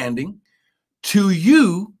understanding to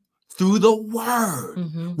you through the word.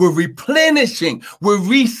 Mhm. We're replenishing, we're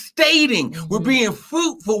restating, we're Mhm. being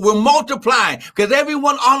fruitful, we're multiplying. Because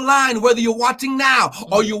everyone online, whether you're watching now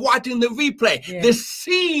or you're watching the replay, Yeah. the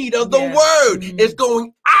seed of the Yeah. word Mhm. is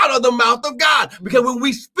going out of the mouth of God. Because when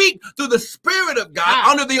we speak through the Spirit of God, Ah.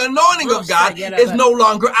 under the anointing of God, Rosa, it's no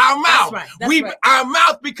longer our mouth. right, that's right. Our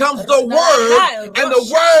mouth becomes the word, Rosa. and the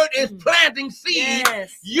word is Mhm. planting seed.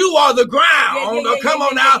 Yes. You are the ground. Yeah, Come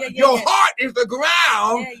on yeah, now. yeah, Your yeah. heart is the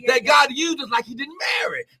ground Yeah, that God uses like he did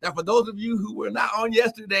Mary. Now, for those of you who were not on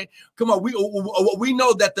yesterday, come on. We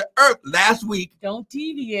know that the earth last week. Don't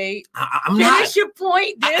deviate. I'm Finish not. your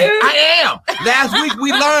point, dude. I am. Last week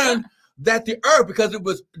we learned that the earth, because it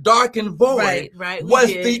was dark and void, Right. was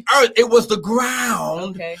the earth. It was the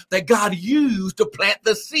ground Okay. that God used to plant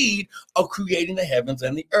the seed of creating the heavens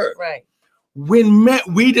and the earth. Right. When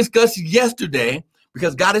we discussed yesterday,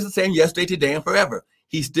 because God is the same yesterday, today, and forever,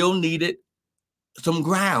 he still needed some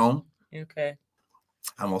ground. Okay.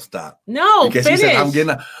 I'm gonna stop. No, Because finish. he said, I'm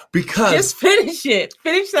getting because Just finish it.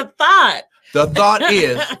 Finish the thought. the thought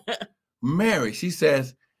is, Mary, she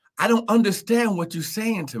says, I don't understand what you're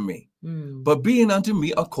saying to me, Mm. but being unto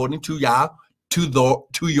me according to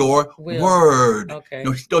your Will. word. Okay.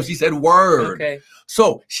 No, she said word. Okay.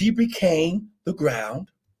 So she became the ground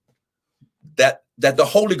that the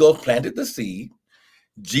Holy Ghost planted the seed.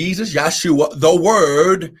 Jesus, Yeshua, the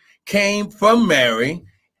word came from Mary,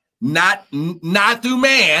 not through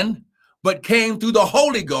man, but came through the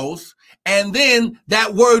Holy Ghost. And then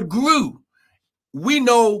that word grew. We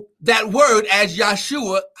know that word as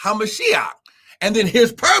Yeshua HaMashiach. And then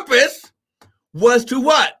his purpose was to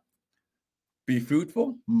what? Be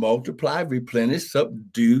fruitful, multiply, replenish,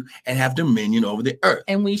 subdue, and have dominion over the earth.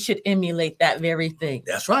 And we should emulate that very thing.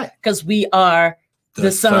 That's right. Because we are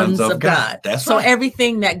the sons of God. That's so right.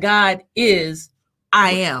 everything that God is,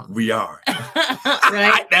 I am. We are.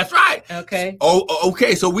 Right? That's right. Okay.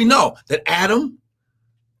 Okay. So we know that Adam,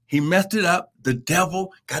 he messed it up. The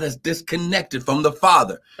devil got us disconnected from the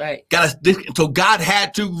Father. Right. So God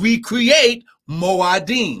had to recreate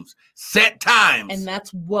Moadims, set times. And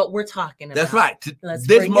that's what we're talking about. That's right. Let's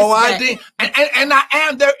this bring us Moadim,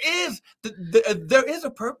 and there is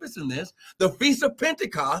a purpose in this. The Feast of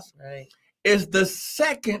Pentecost is the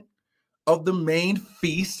second of the main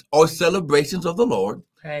feasts or celebrations of the Lord.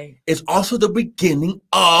 Right. It's also the beginning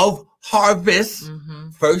of harvest,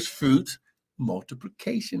 Mm-hmm. first fruits,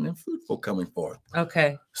 multiplication, and fruitful coming forth.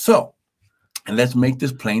 Okay. So, and let's make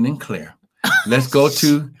this plain and clear. Let's go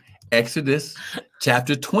to Exodus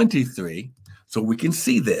chapter 23 so we can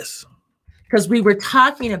see this. Because we were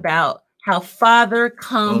talking about how Father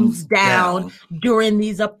comes down during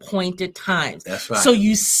these appointed times. That's right. So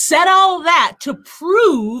you said all that to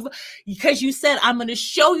prove, because you said, I'm going to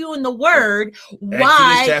show you in the word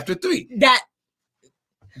why. Exodus chapter 3. That.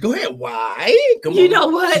 Go ahead. Why? Come you on. know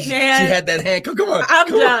what, man? She had that hand. Come on. I'm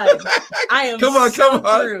done. I am Come on.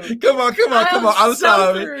 Through. Come on. I'm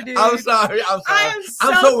sorry. Through, dude. I'm sorry. I'm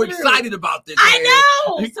so through. excited about this. I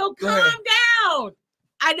know. So Go calm ahead. down.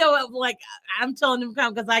 I know, like, I'm telling him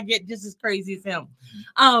calm because I get just as crazy as him.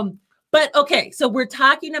 But okay, so we're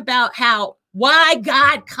talking about why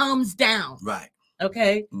God comes down. Right.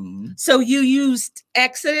 Okay. Mm-hmm. So you used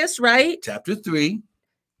Exodus, right? Chapter 3.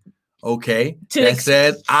 Okay. To that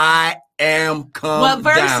says, I am come what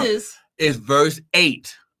down. verses? It's verse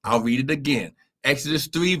 8. I'll read it again. Exodus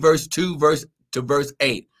 3, verse 2, verse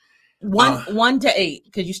 8. 1 to 8,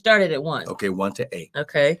 because you started at 1. Okay, 1 to 8.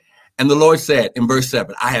 Okay. And the Lord said in verse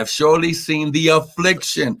 7, I have surely seen the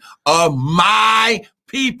affliction of my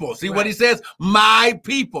people. See what he says? My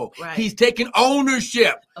people. Right. He's taking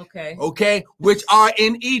ownership. Okay. Which are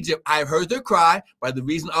in Egypt. I have heard their cry by the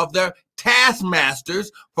reason of their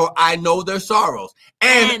taskmasters, for I know their sorrows.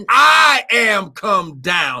 And I am come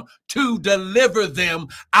down to deliver them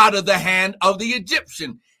out of the hand of the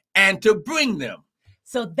Egyptian and to bring them.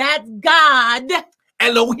 So that's God.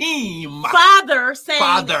 Elohim. Father saying,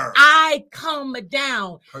 Father. I come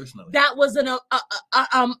down. Personally. That was a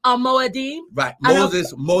Moadim. Right.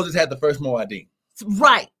 Moses had the first Moadim.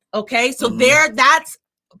 Right. Okay. So that's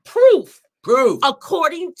proof.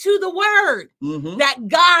 According to the word that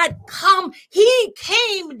God he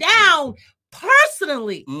came down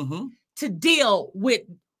personally to deal with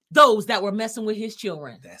those that were messing with his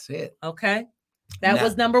children. That's it. Okay. That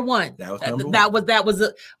was number one. That was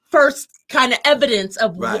the first kind of evidence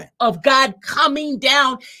of God coming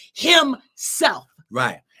down himself.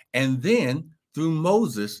 Right. And then through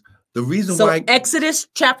Moses, the reason why Exodus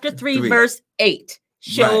chapter 3 verse 8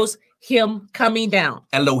 shows him coming down.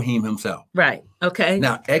 Elohim himself. Right. Okay.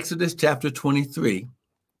 Now, Exodus chapter 23,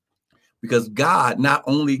 because God not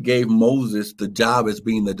only gave Moses the job as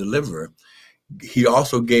being the deliverer, he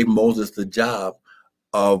also gave Moses the job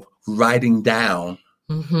of writing down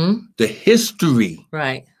the history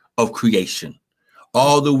Right. of creation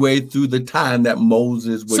all the way through the time that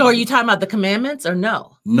Moses would. So are you talking about the commandments or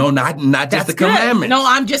no? No, not just the commandments. No,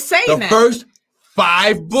 I'm just saying the first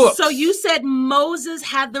 5 books. So you said Moses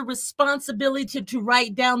had the responsibility to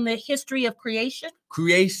write down the history of creation?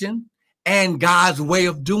 Creation and God's way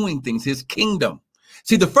of doing things, his kingdom.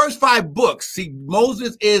 See, the first 5 books,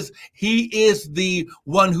 Moses is the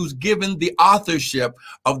one who's given the authorship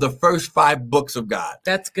of the first 5 books of God.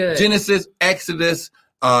 That's good. Genesis, Exodus,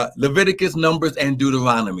 Leviticus, Numbers, and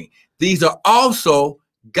Deuteronomy. These are also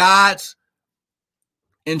God's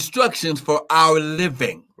instructions for our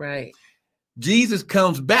living. Right. Jesus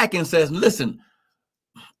comes back and says, listen,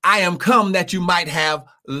 I am come that you might have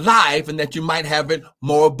life and that you might have it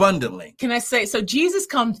more abundantly. Can I say, so Jesus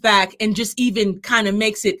comes back and just even kind of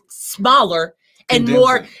makes it smaller and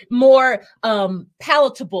more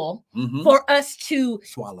palatable for us to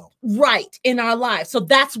swallow right in our lives. So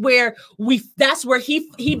that's where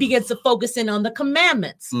he begins to focus in on the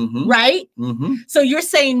commandments, right? So you're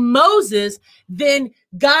saying Moses, then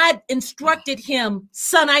God instructed him,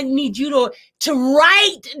 son, I need you to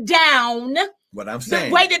write down what I'm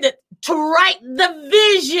saying. To write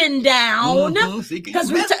the vision down,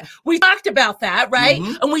 because we talked about that, right?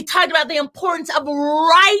 And we talked about the importance of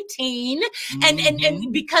writing,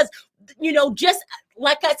 and because just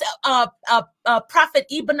like I said, Prophet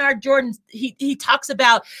Ebenezer Jordan, he talks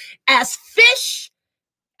about as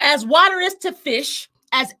water is to fish,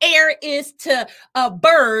 as air is to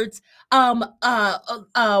birds,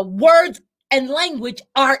 words and language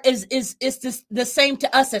is the same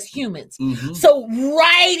to us as humans. So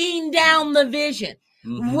writing down the vision,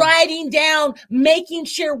 writing down, making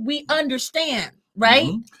sure we understand,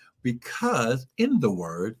 right? Because in the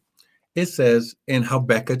word, it says in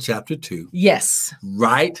Habakkuk chapter 2, yes,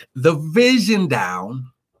 write the vision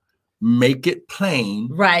down, make it plain,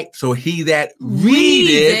 right? So he that read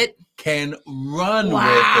it can run with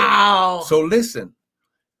it. So listen.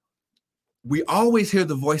 We always hear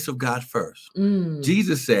the voice of God first.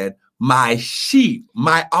 Jesus said, my sheep,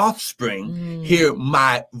 my offspring, hear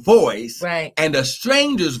my voice, right? And a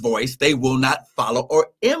stranger's voice they will not follow or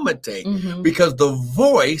imitate, because the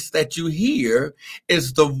voice that you hear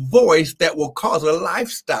is the voice that will cause a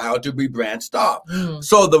lifestyle to be branched off.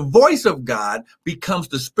 So the voice of God becomes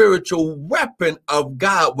the spiritual weapon of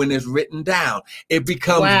God when it's written down. It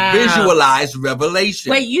becomes visualized revelation.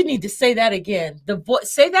 Wait, you need to say that again. The voice,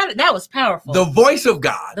 say that. That was powerful. The voice of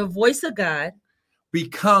God. The voice of God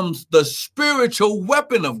becomes the spiritual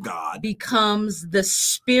weapon of God. Becomes the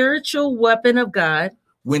spiritual weapon of God.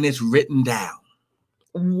 When it's written down.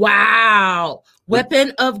 Wow.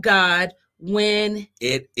 Weapon of God when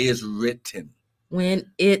it is written. When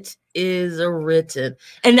it is written.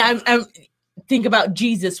 And I'm think about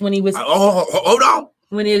Jesus when he was. Hold on.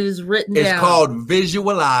 When it is written down. It's called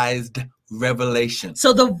visualized revelation.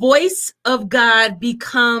 So the voice of God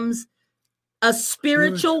becomes a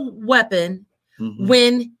spiritual weapon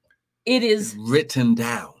when it is written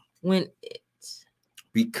down.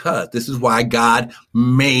 Because this is why God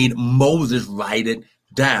made Moses write it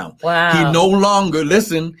down. Wow. He no longer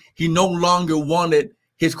wanted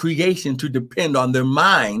his creation to depend on their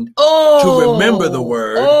mind to remember the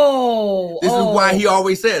word. This is why he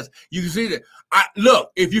always says, you see that.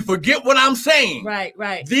 Look, if you forget what I'm saying, right,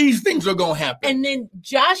 these things are going to happen. And then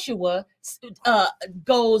Joshua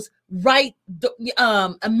goes right,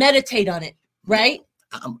 meditate on it, right?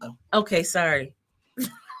 Okay, sorry.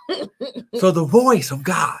 So the voice of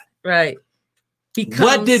God, right?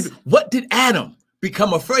 Becomes... What did Adam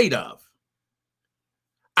become afraid of?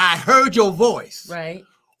 I heard your voice, right?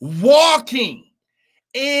 Walking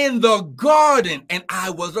in the garden, and I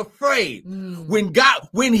was afraid.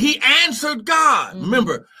 When he answered God,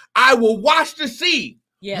 remember, I will watch to see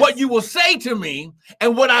what you will say to me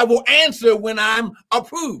and what I will answer when I'm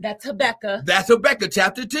approved. That's Habakkuk. That's Habakkuk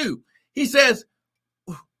chapter 2. He says,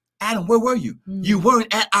 Adam, where were you? You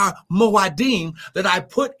weren't at our Moadim that I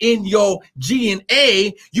put in your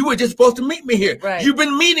G&A. You were just supposed to meet me here. Right. You've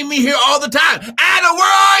been meeting me here all the time. Adam, where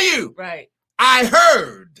are you? Right. I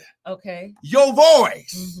heard your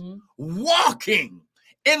voice walking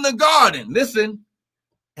in the garden. Listen,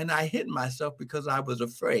 and I hid myself because I was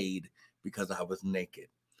afraid, because I was naked.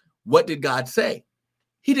 What did God say?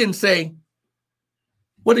 He didn't say,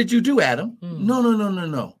 what did you do, Adam?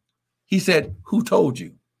 No. He said, who told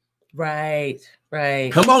you? Right.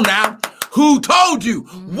 Come on now. Who told you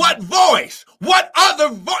what voice? What other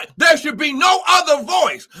voice? There should be no other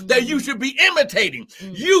voice that you should be imitating.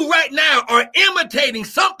 You right now are imitating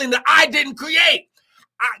something that I didn't create.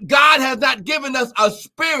 God has not given us a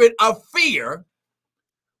spirit of fear,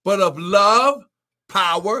 but of love,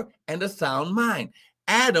 power, and a sound mind.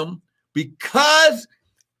 Adam, because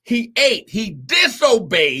he ate, he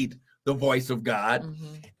disobeyed the voice of God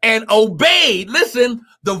and obeyed, listen,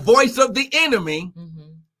 the voice of the enemy.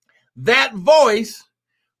 That voice,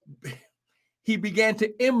 he began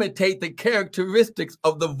to imitate the characteristics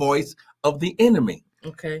of the voice of the enemy.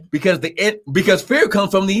 Okay. Because fear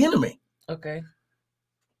comes from the enemy. Okay.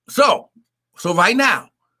 So right now,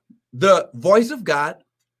 the voice of God,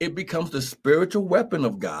 it becomes the spiritual weapon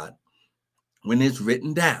of God when it's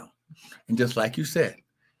written down. And just like you said,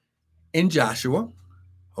 in Joshua,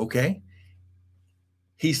 okay,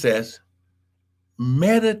 he says,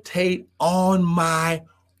 meditate on my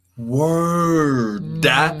word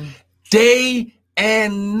day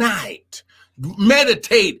and night.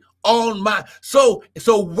 Meditate on my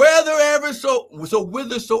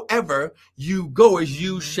whithersoever you go, as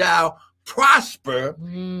you shall prosper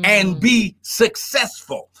and be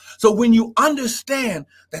successful. So when you understand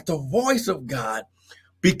that the voice of God,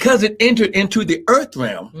 because it entered into the earth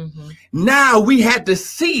realm, now we had to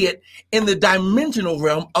see it in the dimensional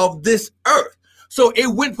realm of this earth. So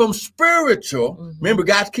it went from spiritual. Remember,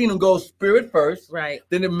 God's kingdom goes spirit first, right?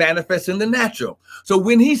 Then it manifests in the natural. So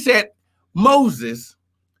when he said, Moses,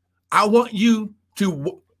 I want you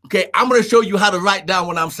to, okay, I'm going to show you how to write down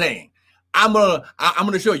what I'm saying. I'm going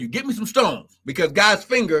to show you. Get me some stones, because God's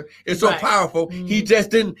finger is so powerful. He just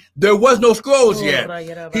didn't, there was no scrolls yet.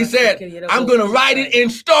 He said, I'm going to write it in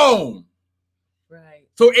stone. Right.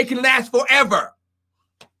 So it can last forever.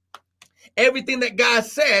 Everything that God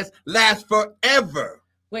says lasts forever.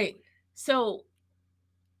 Wait, so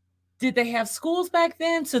did they have schools back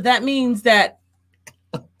then? So that means that,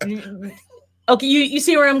 okay, you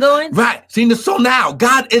see where I'm going? Right. See, so now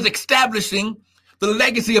God is establishing the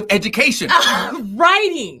legacy of education.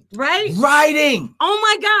 Writing, right? Writing. Oh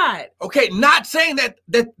my God. Okay, not saying that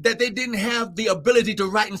they didn't have the ability to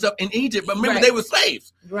write and stuff in Egypt, but remember, they were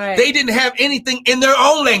slaves. Right. They didn't have anything in their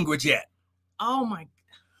own language yet. Oh my.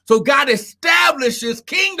 So God establishes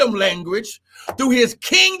kingdom language through his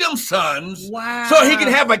kingdom sons. Wow. So he can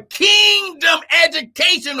have a kingdom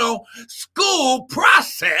educational school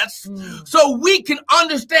process so we can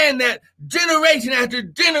understand that generation after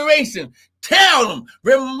generation. Tell them,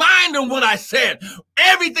 remind them what I said.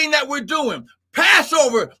 Everything that we're doing.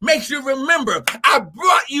 Passover makes you remember. I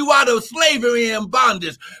brought you out of slavery and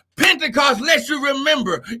bondage. Pentecost lets you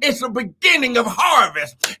remember it's the beginning of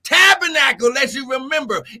harvest. Tabernacle lets you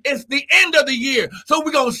remember it's the end of the year. So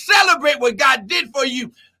we're going to celebrate what God did for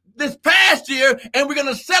you this past year, and we're going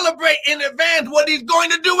to celebrate in advance what he's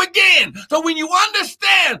going to do again. So when you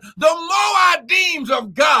understand the Moedim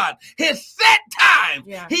of God, his set time,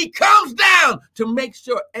 he comes down to make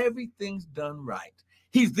sure everything's done right.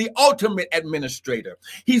 He's the ultimate administrator.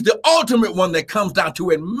 He's the ultimate one that comes down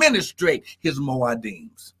to administrate his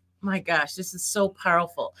Moedims. My gosh, this is so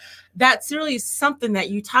powerful. That's really something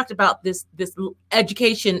that you talked about, this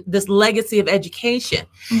education, this legacy of education.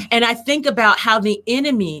 And I think about how the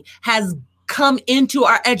enemy has come into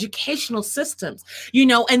our educational systems,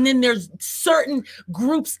 and then there's certain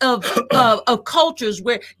groups of cultures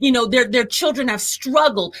where, their children have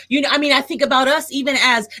struggled. I think about us even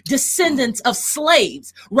as descendants of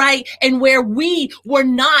slaves, right? And where we were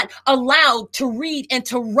not allowed to read and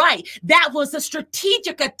to write. That was a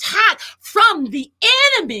strategic attack from the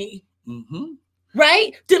enemy.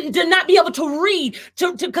 Right? To not be able to read,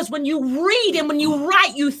 because when you read and when you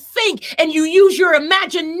write, you think and you use your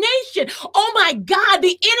imagination. Oh my God,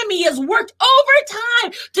 the enemy has worked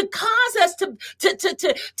overtime to cause us to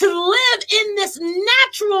live in this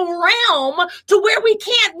natural realm to where we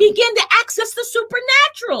can't begin to access the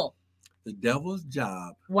supernatural. The devil's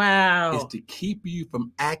job is to keep you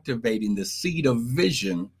from activating the seed of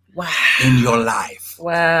vision Wow. in your life.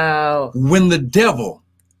 Wow. When the devil,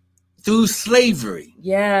 through slavery,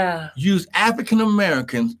 used African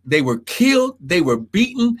Americans, they were killed, they were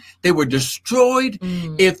beaten, they were destroyed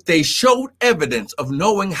if they showed evidence of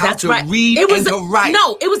knowing how to read and to write.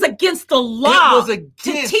 No, it was against the law. It was against,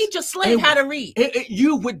 to teach a slave how to read.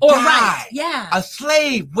 You would or die. Write. Yeah. A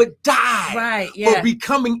slave would die right. for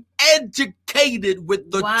becoming educated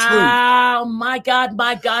with the truth. Wow, my God,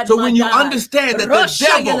 my God. So my when you God. understand that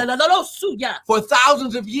the devil, for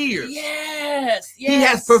thousands of years, yes, he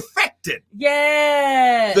has perfected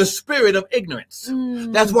yes. the spirit of ignorance.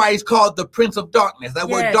 That's why he's called the Prince of Darkness. That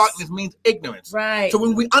word darkness means ignorance. Right. So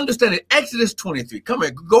when we understand it, Exodus 23, come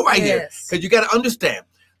here, go right here, because you got to understand.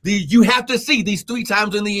 You have to see these 3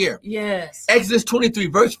 times in the year. Yes. Exodus 23,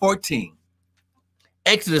 verse 14.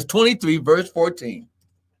 Exodus 23, verse 14.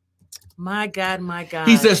 My God, my God.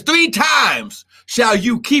 He says, 3 times shall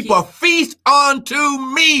you keep a feast unto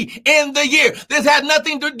me in the year. This has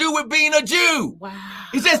nothing to do with being a Jew. Wow.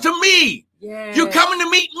 He says to me, you're coming to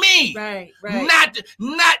meet me. Right.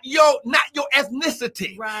 Not your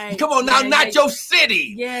ethnicity. Right. Come on now, not your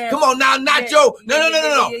city. Yes. Come on now, not your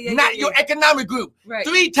not your economic group. Right.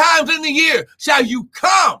 3 times in the year shall you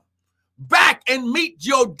come back and meet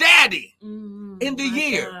your daddy in the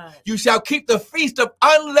year. God. You shall keep the feast of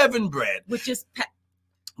unleavened bread, which is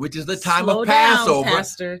the time Slow of Passover. down,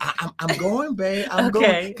 Pastor. I'm going, babe. I'm Okay.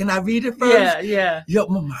 going. Can I read it first? Yeah. Yo,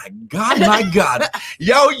 my God.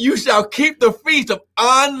 Yo, you shall keep the feast of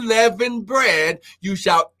unleavened bread. You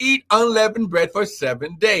shall eat unleavened bread for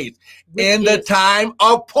 7 days in the time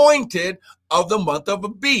appointed of the month of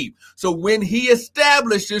Abib. So when he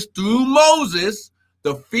establishes through Moses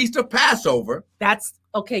the feast of Passover. That's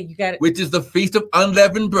okay. You got it. Which is the feast of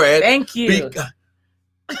unleavened bread. Thank you.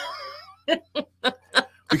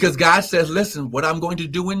 Because God says, listen, what I'm going to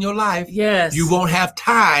do in your life, you won't have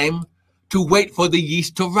time to wait for the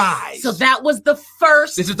yeast to rise. So that was the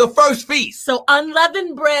first. This is the first feast. So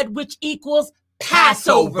unleavened bread, which equals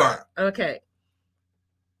Passover. Okay.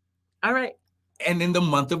 All right. And in the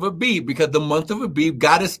month of Abib, because the month of Abib,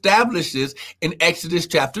 God establishes in Exodus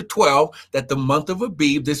chapter 12 that the month of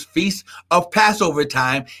Abib, this feast of Passover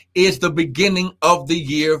time, is the beginning of the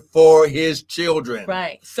year for his children.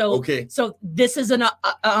 Right. So So this is an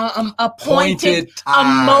appointed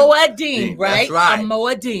time. A Moedim, right? That's right. A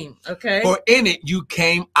Moedim. Okay. For in it you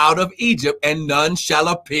came out of Egypt, and none shall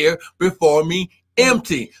appear before me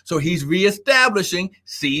empty. So he's reestablishing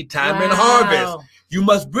seed time and harvest. You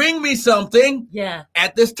must bring me something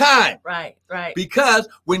at this time. Right. Because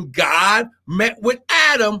when God met with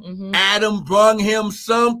Adam, Adam brung him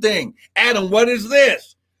something. Adam, what is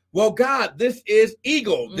this? Well, God, this is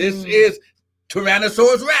eagle. This is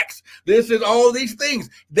Tyrannosaurus Rex. This is all these things.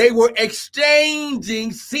 They were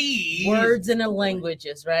exchanging seeds. Words and the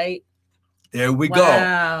languages, right? There we go.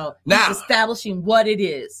 Wow. Now, he's establishing what it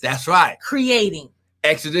is. That's right. Creating.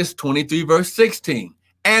 Exodus 23, verse 16.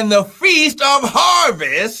 And the feast of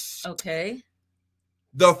harvest,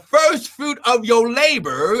 the first fruit of your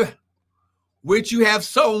labor, which you have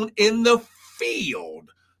sown in the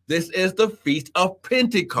field. This is the feast of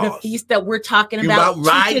Pentecost. The feast that we're talking about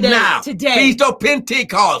right now. Today. Feast of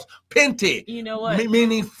Pentecost. Pente. You know what?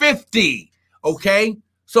 Meaning 50. Okay?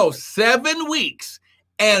 So 7 weeks.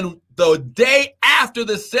 And the day after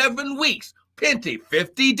the 7 weeks, Pente,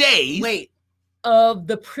 50 days. Wait. Of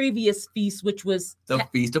the previous feast, which was the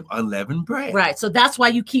feast of unleavened bread. Right. So that's why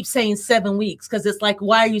you keep saying 7 weeks, because it's like,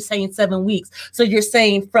 why are you saying 7 weeks? So you're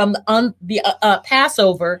saying from the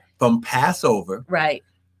Passover. From Passover. Right.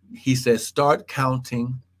 He says, start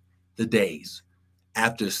counting the days.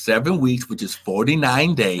 After 7 weeks, which is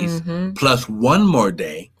 49 days, plus 1 more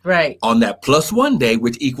day. Right. On that plus 1 day,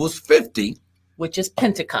 which equals 50. Which is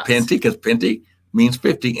Pentecost. Pente, because Pente means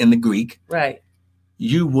 50 in the Greek. Right.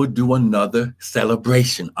 You will do another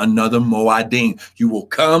celebration, another Moedim. You will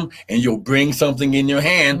come and you'll bring something in your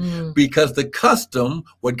hand because the custom,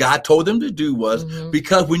 what God told them to do was,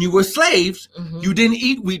 because when you were slaves, you didn't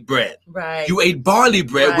eat wheat bread. Right. You ate barley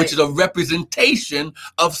bread, which is a representation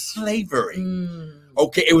of slavery.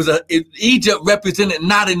 Okay, Egypt represented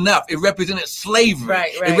not enough. It represented slavery.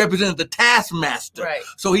 Right. It represented the taskmaster. Right.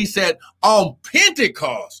 So he said, on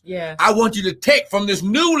Pentecost, I want you to take from this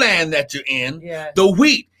new land that you're in the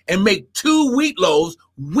wheat and make 2 wheat loaves.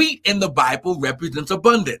 Wheat in the Bible represents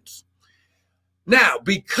abundance. Now,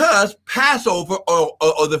 because Passover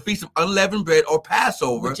or the Feast of Unleavened Bread or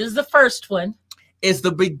Passover, which is the first one, is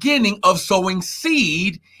the beginning of sowing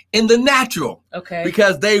seed in the natural. Okay.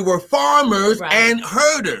 Because they were farmers and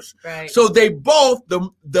herders. Right. So they both,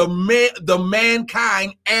 the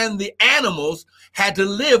mankind and the animals had to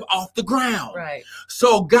live off the ground. Right.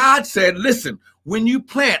 So God said, listen, when you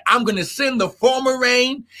plant, I'm going to send the former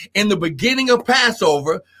rain in the beginning of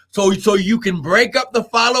Passover so you can break up the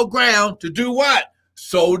fallow ground to do what?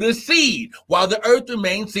 Sow the seed while the earth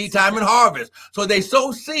remains seed time and harvest. So they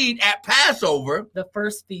sow seed at Passover. The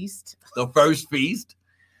first feast. The first feast.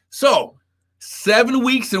 So 7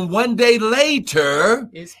 weeks and 1 day later,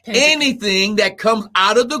 It's Pentecost. anything that comes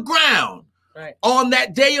out of the ground Right. on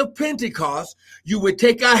that day of Pentecost, you would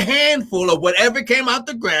take a handful of whatever came out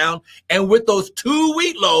the ground, and with those 2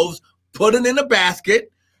 wheat loaves, put it in a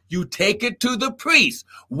basket. You take it to the priest.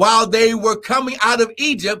 While they were coming out of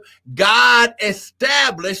Egypt, God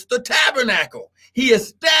established the tabernacle. He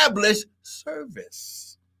established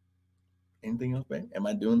service. Anything else, man? Am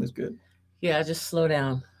I doing this good? Yeah, just slow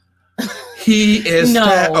down. He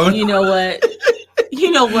No, you know what? You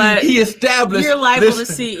know what? He established. You're liable to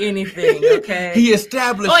listen, see anything, okay? He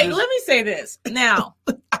established. Wait, let me say this. Now,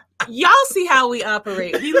 y'all see how we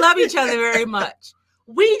operate. We love each other very much.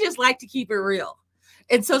 We just like to keep it real.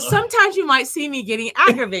 And so sometimes you might see me getting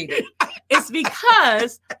aggravated. It's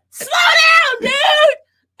because, slow down,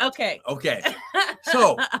 dude. Okay. Okay.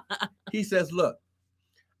 So he says, look,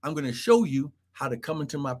 I'm going to show you how to come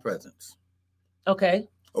into my presence. Okay.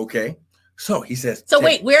 Okay. So he says. So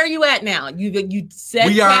wait, where are you at now? You said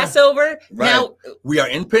We are- Passover. Right. Now, We are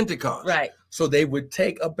in Pentecost. right. So they would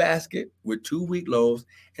take a basket with 2 wheat loaves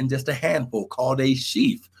and just a handful called a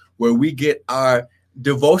sheaf, where we get our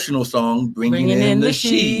devotional song, bringing in the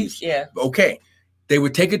sheaves. Yeah. Okay. They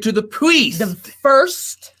would take it to the priest. The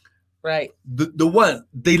first. Right. The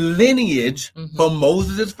lineage Mhm. from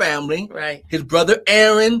Moses' family. Right. His brother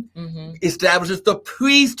Aaron Mm-hmm. establishes the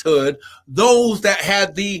priesthood, those that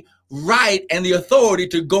had the right and the authority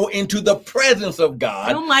to go into the presence of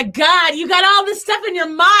God, Oh my God, you got all this stuff in your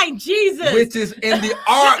mind, Jesus. which is in the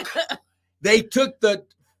ark. They took the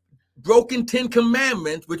broken 10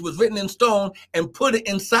 commandments, which was written in stone, and put it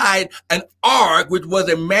inside an ark, which was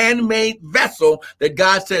a man-made vessel that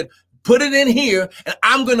God said, put it in here, and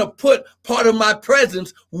I'm going to put part of my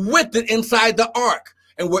presence with it inside the ark.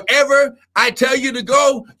 And wherever I tell you to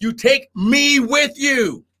go, you take me with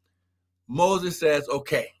you. Moses says,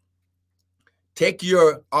 okay, take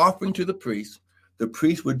your offering to the priest. The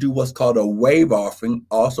priest would do what's called a wave offering,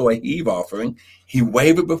 also a heave offering. He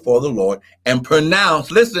waved it before the Lord and pronounce,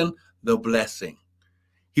 listen, the blessing.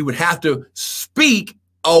 He would have to speak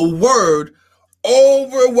a word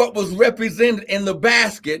over what was represented in the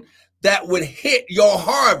basket that would hit your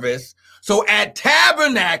harvest. So at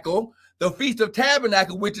Tabernacle, the Feast of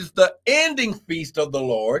Tabernacle, which is the ending feast of the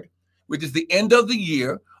Lord, which is the end of the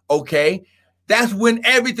year, okay, that's when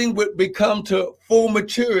everything would become to full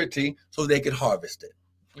maturity so they could harvest it.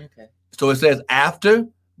 Okay. So it says after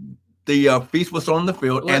the feast was sown in the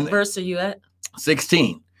field. What and verse are you at?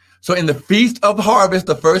 16. So in the feast of harvest,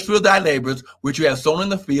 the first fruit of thy labors, which you have sown in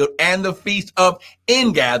the field, and the feast of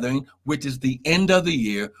ingathering, which is the end of the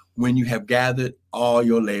year, when you have gathered all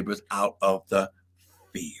your labors out of the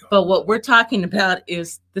field. But what we're talking about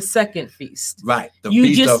is the second feast. Right. The You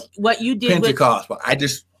feast just of what you did with Pentecost. Well,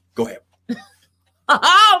 go ahead.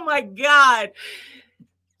 oh my God.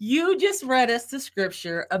 You just read us the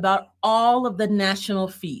scripture about all of the national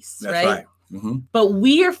feasts, That's right. Mm-hmm. But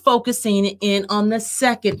we are focusing in on the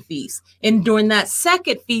second feast. And during that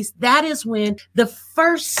second feast, that is when the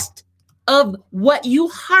first of what you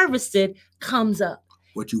harvested comes up.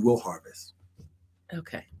 What you will harvest.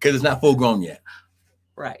 Okay. Because it's not full grown yet.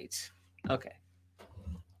 Right. Okay.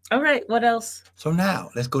 All right. What else? So now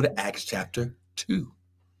let's go to Acts chapter 2.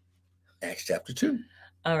 Acts chapter 2.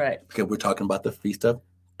 All right. Because we're talking about the Feast of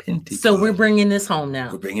Pentecost. So we're bringing this home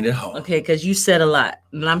now. We're bringing it home. Okay. Because you said a lot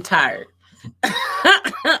and I'm tired.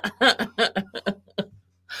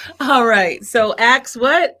 All right. So Acts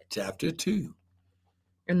what? Chapter 2.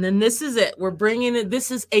 And then this is it. We're bringing it. This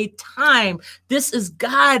is a time. This is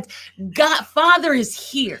God. God, Father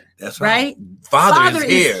is here. That's right. Father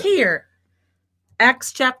is here.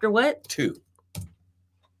 Acts chapter what? 2.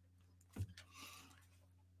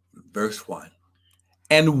 Verse 1.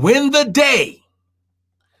 And when the day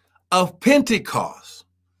of Pentecost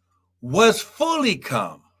was fully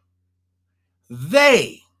come,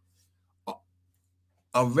 they,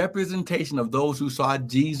 a representation of those who saw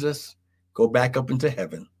Jesus go back up into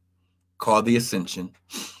heaven, called the ascension,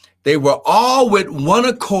 they were all with one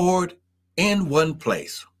accord in one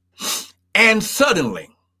place. And suddenly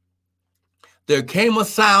there came a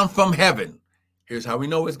sound from heaven. Here's how we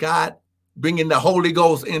know it's God bringing the Holy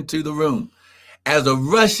Ghost into the room. As a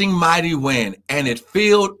rushing mighty wind, and it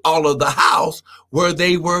filled all of the house where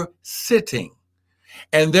they were sitting.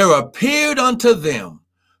 And there appeared unto them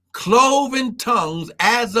cloven tongues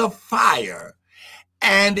as of fire,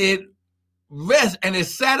 and it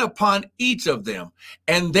sat upon each of them,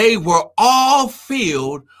 and they were all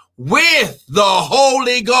filled with the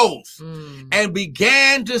Holy Ghost, and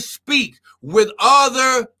began to speak with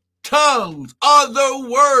other tongues, other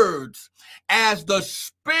words, as the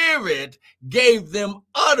Spirit gave them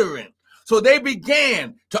utterance. So they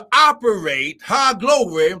began to operate,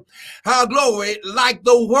 glory, like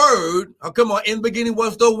the word. Oh, come on, in the beginning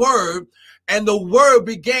was the word, and the word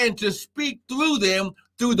began to speak through them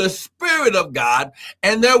through the Spirit of God.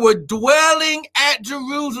 And there were dwelling at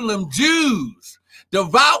Jerusalem Jews,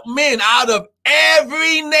 devout men out of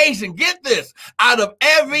every nation. Get this, out of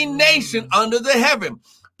every nation under the heaven.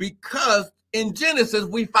 Because in Genesis,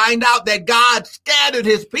 we find out that God scattered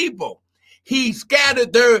his people. He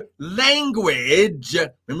scattered their language.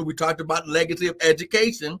 Remember, we talked about legacy of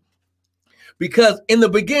education. Because in the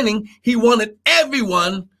beginning, he wanted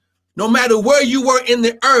everyone, no matter where you were in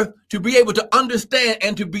the earth, to be able to understand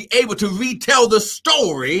and to be able to retell the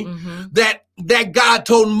story that God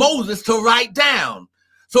told Moses to write down.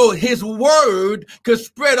 So his word could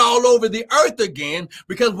spread all over the earth again,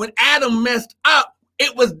 because when Adam messed up,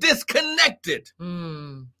 it was disconnected.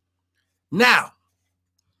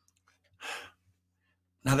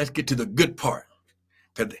 Now let's get to the good part,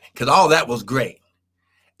 because all that was great.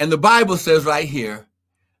 And the Bible says right here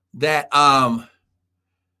that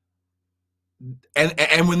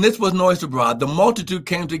and when this was noised abroad, the multitude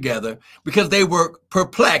came together because they were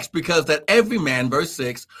perplexed, because that every man, verse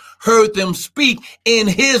 6, heard them speak in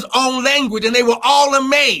his own language, and they were all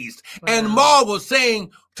amazed and marveled,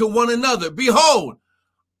 saying to one another, behold,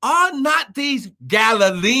 are not these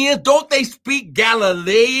Galileans? Don't they speak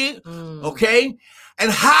Galilean? Okay. And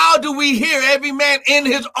how do we hear every man in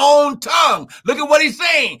his own tongue? Look at what he's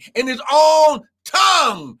saying. In his own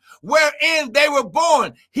tongue, wherein they were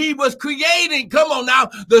born. He was creating. Come on now.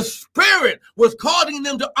 The Spirit was causing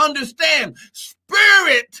them to understand.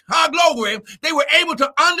 Spirit, glory. They were able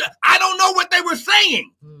to I don't know what they were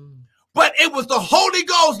saying. But it was the Holy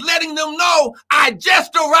Ghost letting them know, I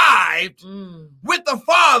just arrived with the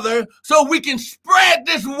Father, so we can spread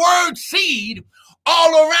this word seed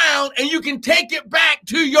all around, and you can take it back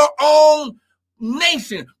to your own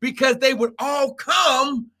nation, because they would all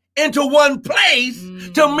come into one place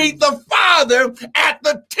to meet the Father at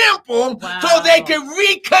the temple, so they can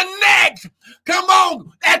reconnect. Come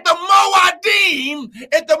on, at the Moadim,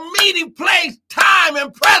 at the meeting place, time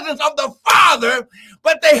and presence of the Father.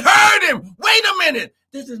 But they heard him. Wait a minute.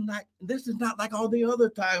 This is not like all the other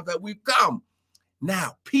times that we've come.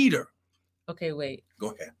 Now, Peter. Okay, wait.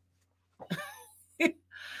 Go ahead.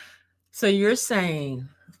 So you're saying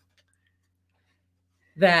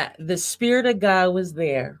that the Spirit of God was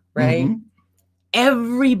there, right?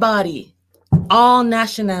 Everybody, all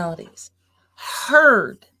nationalities,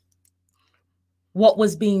 heard what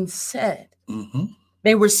was being said.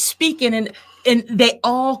 They were speaking, and they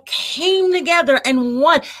all came together and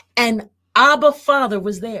one. And Abba Father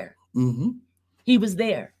was there. He was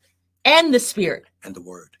there. And the Spirit. And the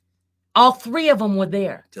Word. All three of them were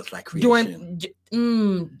there. Just like creation.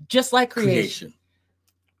 Just like creation.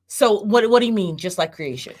 So what do you mean, just like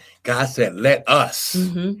creation? God said, let us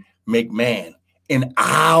make man in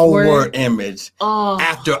our image,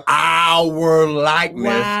 after our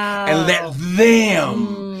likeness, and let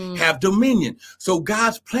them have dominion. So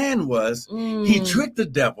God's plan was, he tricked the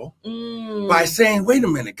devil by saying, wait a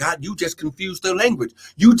minute, God, you just confused their language.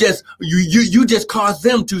 You just caused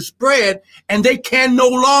them to spread, and they can no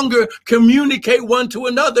longer communicate one to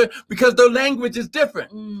another because their language is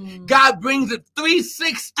different. God brings it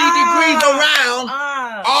 360 degrees around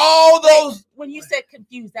all those. When you said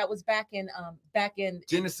confused, that was back in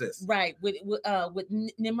Genesis, right? With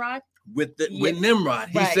Nimrod. With Nimrod,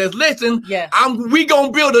 he Right. says, "Listen, we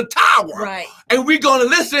gonna build a tower, Right. and we gonna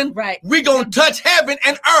listen, Right. we gonna touch heaven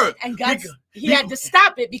and earth." And God, he had to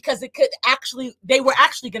stop it because they were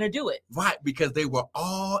actually going to do it. Right, because they were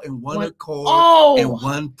all in one accord in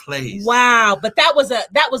one place. Wow, but that was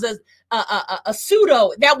a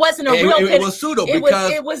pseudo. That wasn't a real. It was pseudo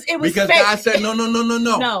because it was because fake. God said, no.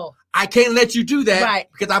 No. I can't let you do that, Right.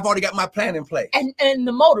 because I've already got my plan in place. And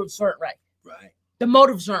the motives weren't right. Right. The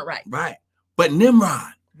motives weren't right. Right. But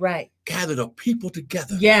Nimrod gathered a people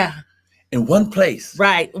together. Yeah. In one place.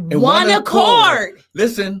 Right. In one accord.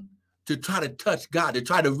 Listen, to try to touch God, to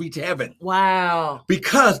try to reach heaven. Wow.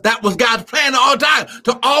 Because that was God's plan all the time,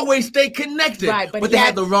 to always stay connected. Right, but they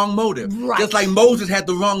had the wrong motive. Right. Just like Moses had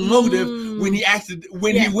the wrong motive when he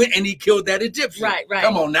he went and he killed that Egyptian. Right.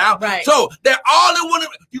 Come on now. Right. So they're all in one.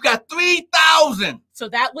 You got 3,000. So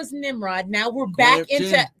that was Nimrod. Now we're back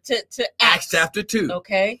into Acts chapter 2.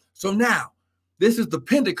 Okay. So now, this is the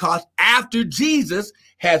Pentecost after Jesus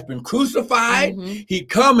has been crucified. He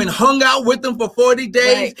come and hung out with them for 40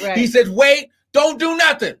 days. Right. He says, wait, don't do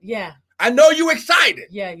nothing. Yeah. I know you excited.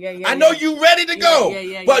 Yeah. I know you ready to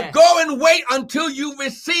go. But go and wait until you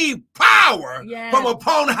receive power from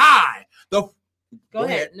upon high. Go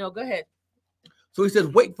ahead. No, go ahead. So he says,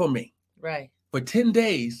 wait for me. Right. For 10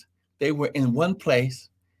 days, they were in one place,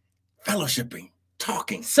 fellowshipping,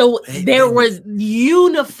 talking. So there was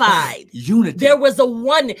unified. Unity. There was a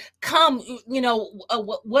one. Come,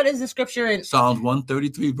 what is the scripture in Psalms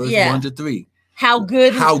 133, verse 1 to 3. How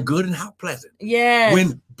good and how pleasant. Yes.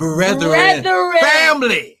 When brethren.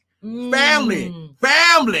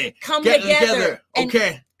 Family come get together.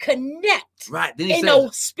 Okay. Connect. Right. Then he in says,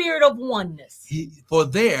 a spirit of oneness. For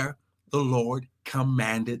there the Lord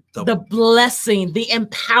commanded the blessing, the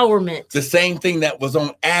empowerment. The same thing that was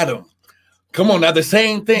on Adam. Come on now, the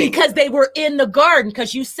same thing. Because they were in the garden,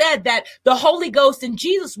 because you said that the Holy Ghost and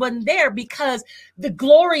Jesus wasn't there because the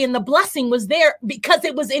glory and the blessing was there because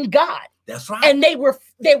it was in God. That's right. And they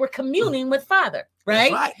were communing with Father,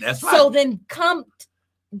 right? That's right. So then come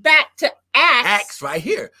back to Acts. Acts right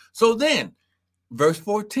here. So then, verse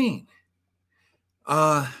 14.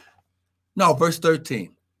 Verse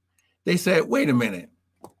 13. They said, wait a minute.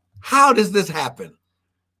 How does this happen?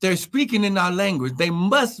 They're speaking in our language. They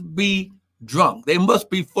must be drunk. They must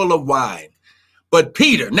be full of wine. But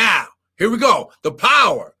Peter, now, here we go. The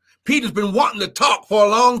power. Peter's been wanting to talk for a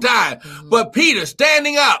long time. Mm-hmm. But Peter,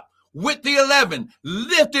 standing up with the 11,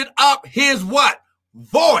 lifted up his what?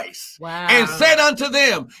 Voice. Wow. And said unto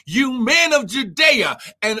them, you men of Judea,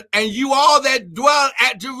 and you all that dwell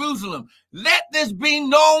at Jerusalem, let this be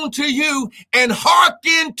known to you, and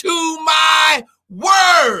hearken to my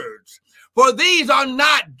words. For these are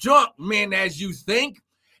not drunk men as you think.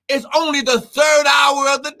 It's only the third hour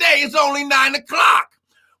of the day. It's only 9 o'clock.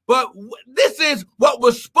 But this is what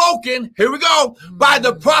was spoken, here we go, by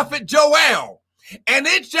the prophet Joel. And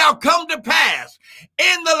it shall come to pass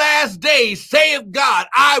in the last days, saith God,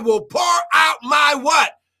 I will pour out my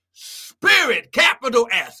what? Spirit, capital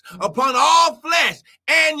S, upon all flesh,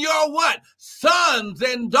 and your what? Sons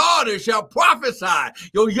and daughters shall prophesy.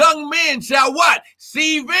 Your young men shall what?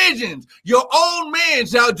 See visions. Your old men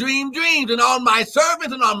shall dream dreams. And on my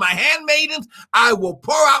servants and on my handmaidens, I will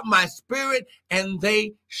pour out my spirit, and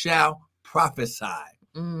they shall prophesy.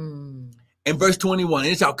 In verse 21,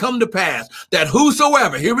 it shall come to pass that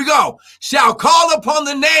whosoever, here we go, shall call upon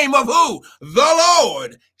the name of who? The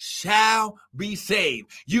Lord shall be saved.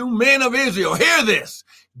 You men of Israel, hear this.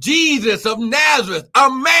 Jesus of Nazareth, a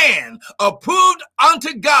man approved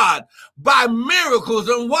unto God by miracles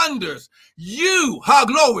and wonders. You, her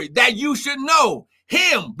glory, that you should know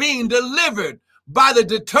him being delivered by the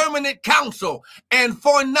determinate counsel and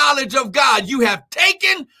foreknowledge of God. You have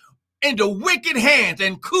taken into wicked hands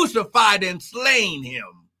and crucified and slain him.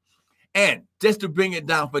 And just to bring it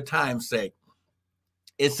down for time's sake,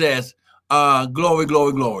 it says, glory,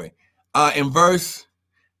 glory, glory. In verse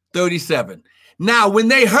 37, now when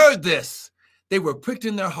they heard this, they were pricked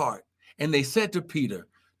in their heart, and they said to Peter,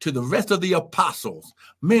 to the rest of the apostles,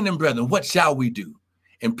 men and brethren, what shall we do?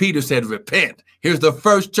 And Peter said, repent. Here's the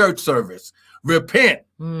first church service. Repent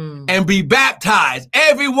and be baptized,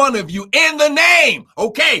 every one of you, in the name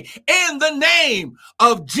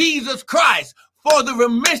of Jesus Christ for the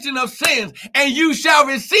remission of sins, and you shall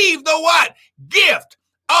receive the what? Gift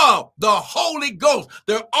of the Holy Ghost.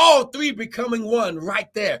 They're all three becoming one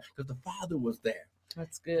right there because the Father was there.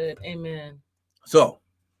 That's good. Amen. So,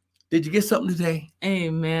 did you get something today?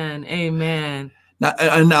 Amen. Amen.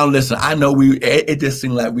 Now listen, I know it just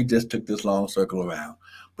seemed like we just took this long circle around.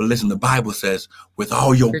 But listen, the Bible says, with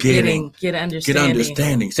all your getting, get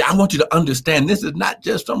understanding. See, I want you to understand this is not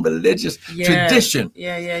just some religious tradition.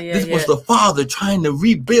 This was the Father trying to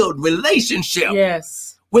rebuild relationship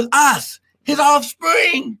with us, his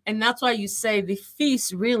offspring. And that's why you say the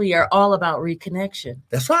feasts really are all about reconnection.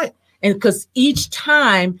 That's right. And because each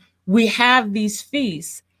time we have these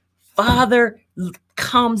feasts, Father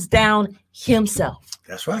comes down himself.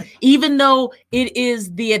 That's right. Even though it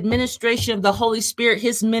is the administration of the Holy Spirit,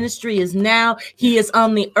 his ministry is now, he is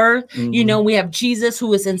on the earth. Mm-hmm. You know, we have Jesus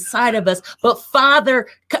who is inside of us, but Father,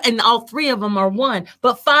 and all three of them are one,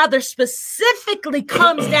 but Father specifically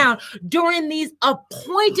comes down during these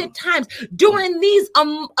appointed times, during these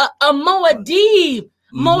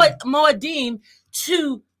Moedim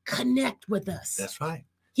to connect with us. That's right.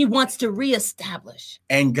 He wants to reestablish.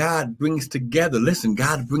 And God brings together,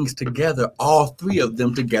 God brings together all three of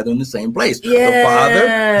them together in the same place. Yes. The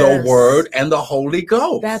Father, the Word, and the Holy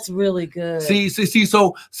Ghost. That's really good.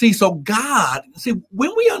 So God,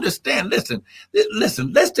 when we understand, listen,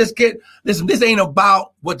 let's just this ain't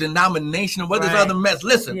about what denomination or what this other mess.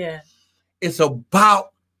 Listen, it's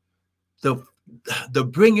about the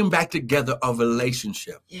bringing back together of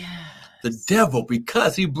relationship. Yeah. The devil,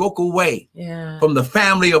 because he broke away from the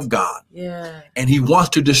family of God, and he wants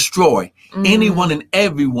to destroy anyone and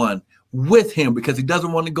everyone with him because he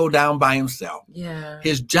doesn't want to go down by himself. Yeah.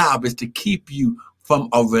 His job is to keep you from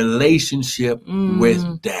a relationship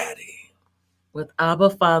with Daddy. With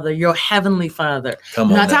Abba Father, your heavenly Father. Come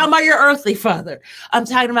I'm on not now. talking about your earthly father. I'm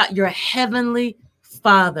talking about your heavenly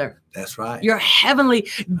Father. That's right. Your heavenly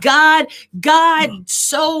God. God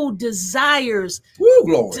so desires Woo,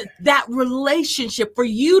 glory. that relationship for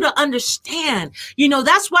you to understand. You know,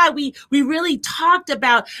 that's why we really talked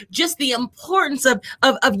about just the importance of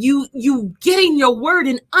you getting your word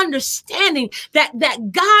and understanding that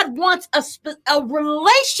God wants a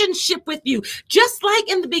relationship with you. Just like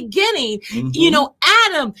in the beginning, you know,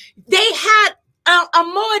 Adam, they had a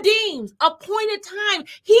Moedim, appointed time.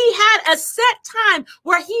 He had a set time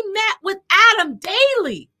where he met with Adam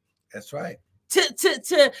daily. That's right.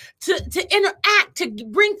 To interact, to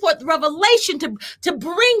bring forth revelation, to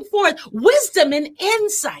bring forth wisdom and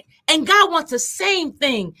insight. And God wants the same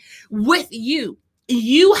thing with you.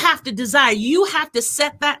 You have to desire, you have to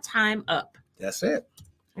set that time up. That's it.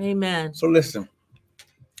 Amen. So listen,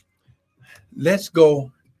 let's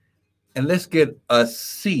go and let's get a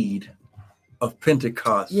seed of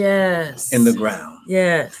Pentecost in the ground.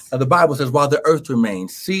 Yes. Now, the Bible says, while the earth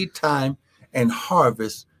remains, seed time and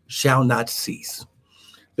harvest shall not cease.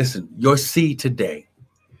 Listen, your seed today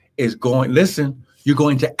is you're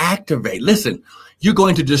going to activate. Listen, you're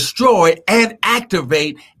going to destroy and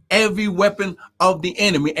activate every weapon of the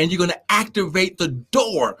enemy, and you're going to activate the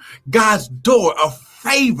door, God's door of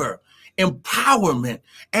favor, empowerment,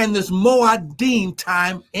 and this Moedim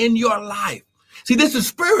time in your life. See, this is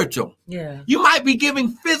spiritual. Yeah. You might be giving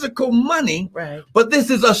physical money, right, but this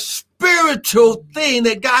is a spiritual thing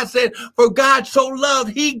that God said, for God so loved,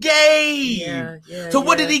 he gave. So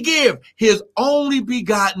what did he give? His only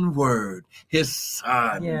begotten word, his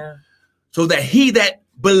son. Yeah. So that he that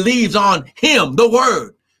believes on him, the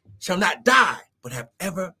word, shall not die, but have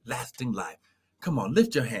everlasting life. Come on,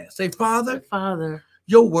 lift your hand. Say, Father,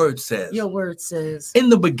 your word says, in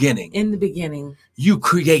the beginning, you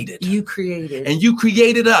created, and you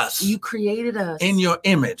created us, in your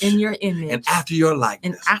image, and after your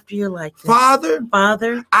likeness. Father,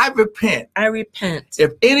 I repent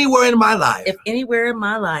if anywhere in my life,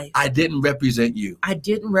 I didn't represent you.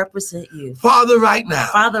 Father, right now,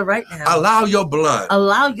 allow your blood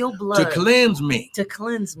to cleanse me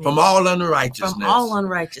from all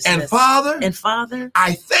unrighteousness. And Father,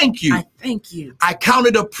 I thank you. I count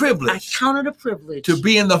it a privilege to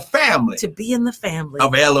be in the family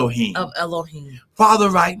of Elohim. Father,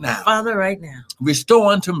 right now,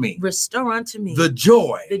 restore unto me the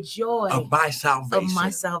joy of my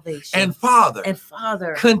salvation. And Father,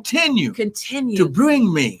 continue to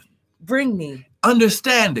bring me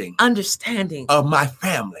understanding of my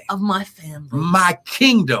family, my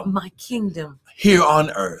kingdom here on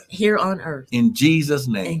earth. In Jesus'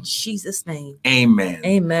 name.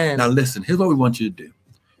 Amen. Now listen, here's what we want you to do.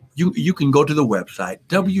 You can go to the website,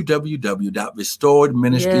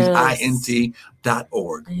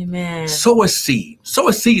 www.restoredministriesint.org. Amen. Sow a seed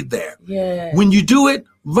there. Yes. When you do it,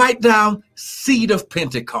 write down seed of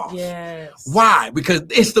Pentecost. Yes. Why? Because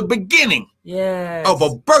it's the beginning of a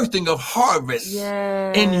birthing of harvest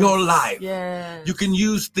in your life. Yes. You can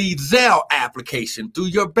use the Zelle application through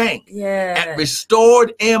your bank at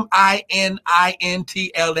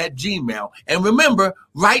restoredmintl@gmail. And remember,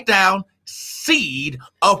 write down seed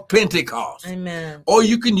of Pentecost. Amen. Or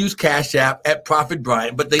you can use Cash App at Prophet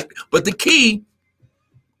Brian. But the key,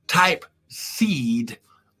 type seed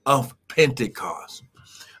of Pentecost.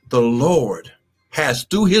 The Lord has,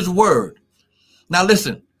 through his word. Now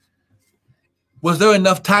listen, was there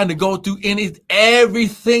enough time to go through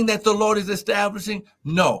everything that the Lord is establishing?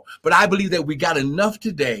 No, but I believe that we got enough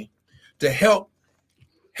today to help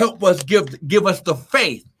us give us the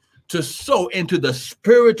faith to sow into the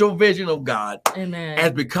spiritual vision of God. Amen.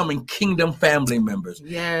 As becoming kingdom family members.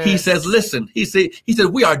 Yes. He says, listen, he said,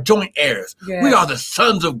 we are joint heirs. Yes. We are the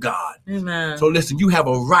sons of God. Amen. So listen, you have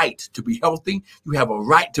a right to be healthy. You have a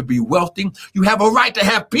right to be wealthy. You have a right to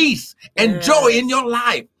have peace and joy in your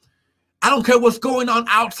life. I don't care what's going on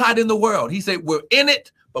outside in the world. He said, we're in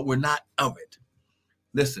it, but we're not of it.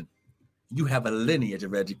 Listen, you have a lineage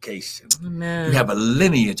of education. Amen. You have a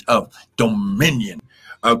lineage of dominion,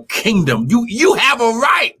 of kingdom. You have a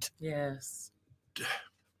right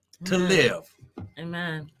to live.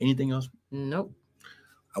 Amen. Anything else? Nope.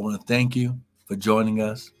 I want to thank you for joining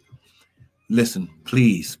us. Listen,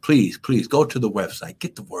 please go to the website,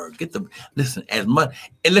 get the word, listen as much.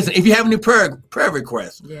 And listen, if you have any prayer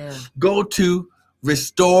requests, go to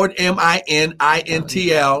Restored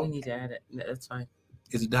MININTL. We need to add it. That's fine.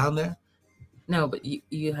 Is it down there? No, but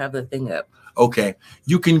you have the thing up. Okay.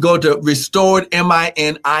 You can go to restored,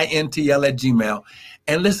 MININTL at Gmail.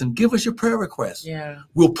 And listen, give us your prayer request. Yeah.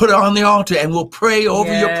 We'll put it on the altar and we'll pray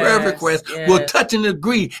over your prayer Yes, request. yes. We'll touch and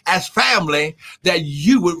agree as family that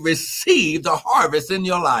you would receive the harvest in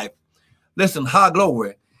your life. Listen, ha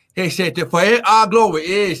glory. Listen,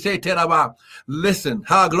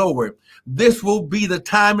 ha glory. This will be the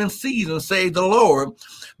time and season, says the Lord,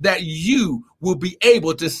 that you will be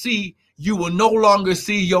able to see. You will no longer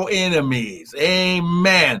see your enemies.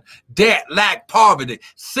 Amen. Debt, lack, poverty,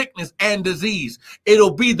 sickness, and disease.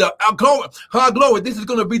 It'll be the glory. This is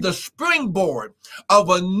going to be the springboard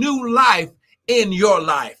of a new life in your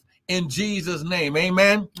life. In Jesus' name,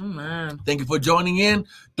 amen. Amen. Thank you for joining in.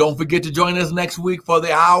 Don't forget to join us next week for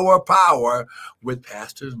the Hour of Power with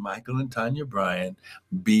Pastors Michael and Tanya Bryan.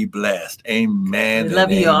 Be blessed. Amen. We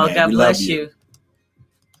love you all. Amen. God We love bless you. you.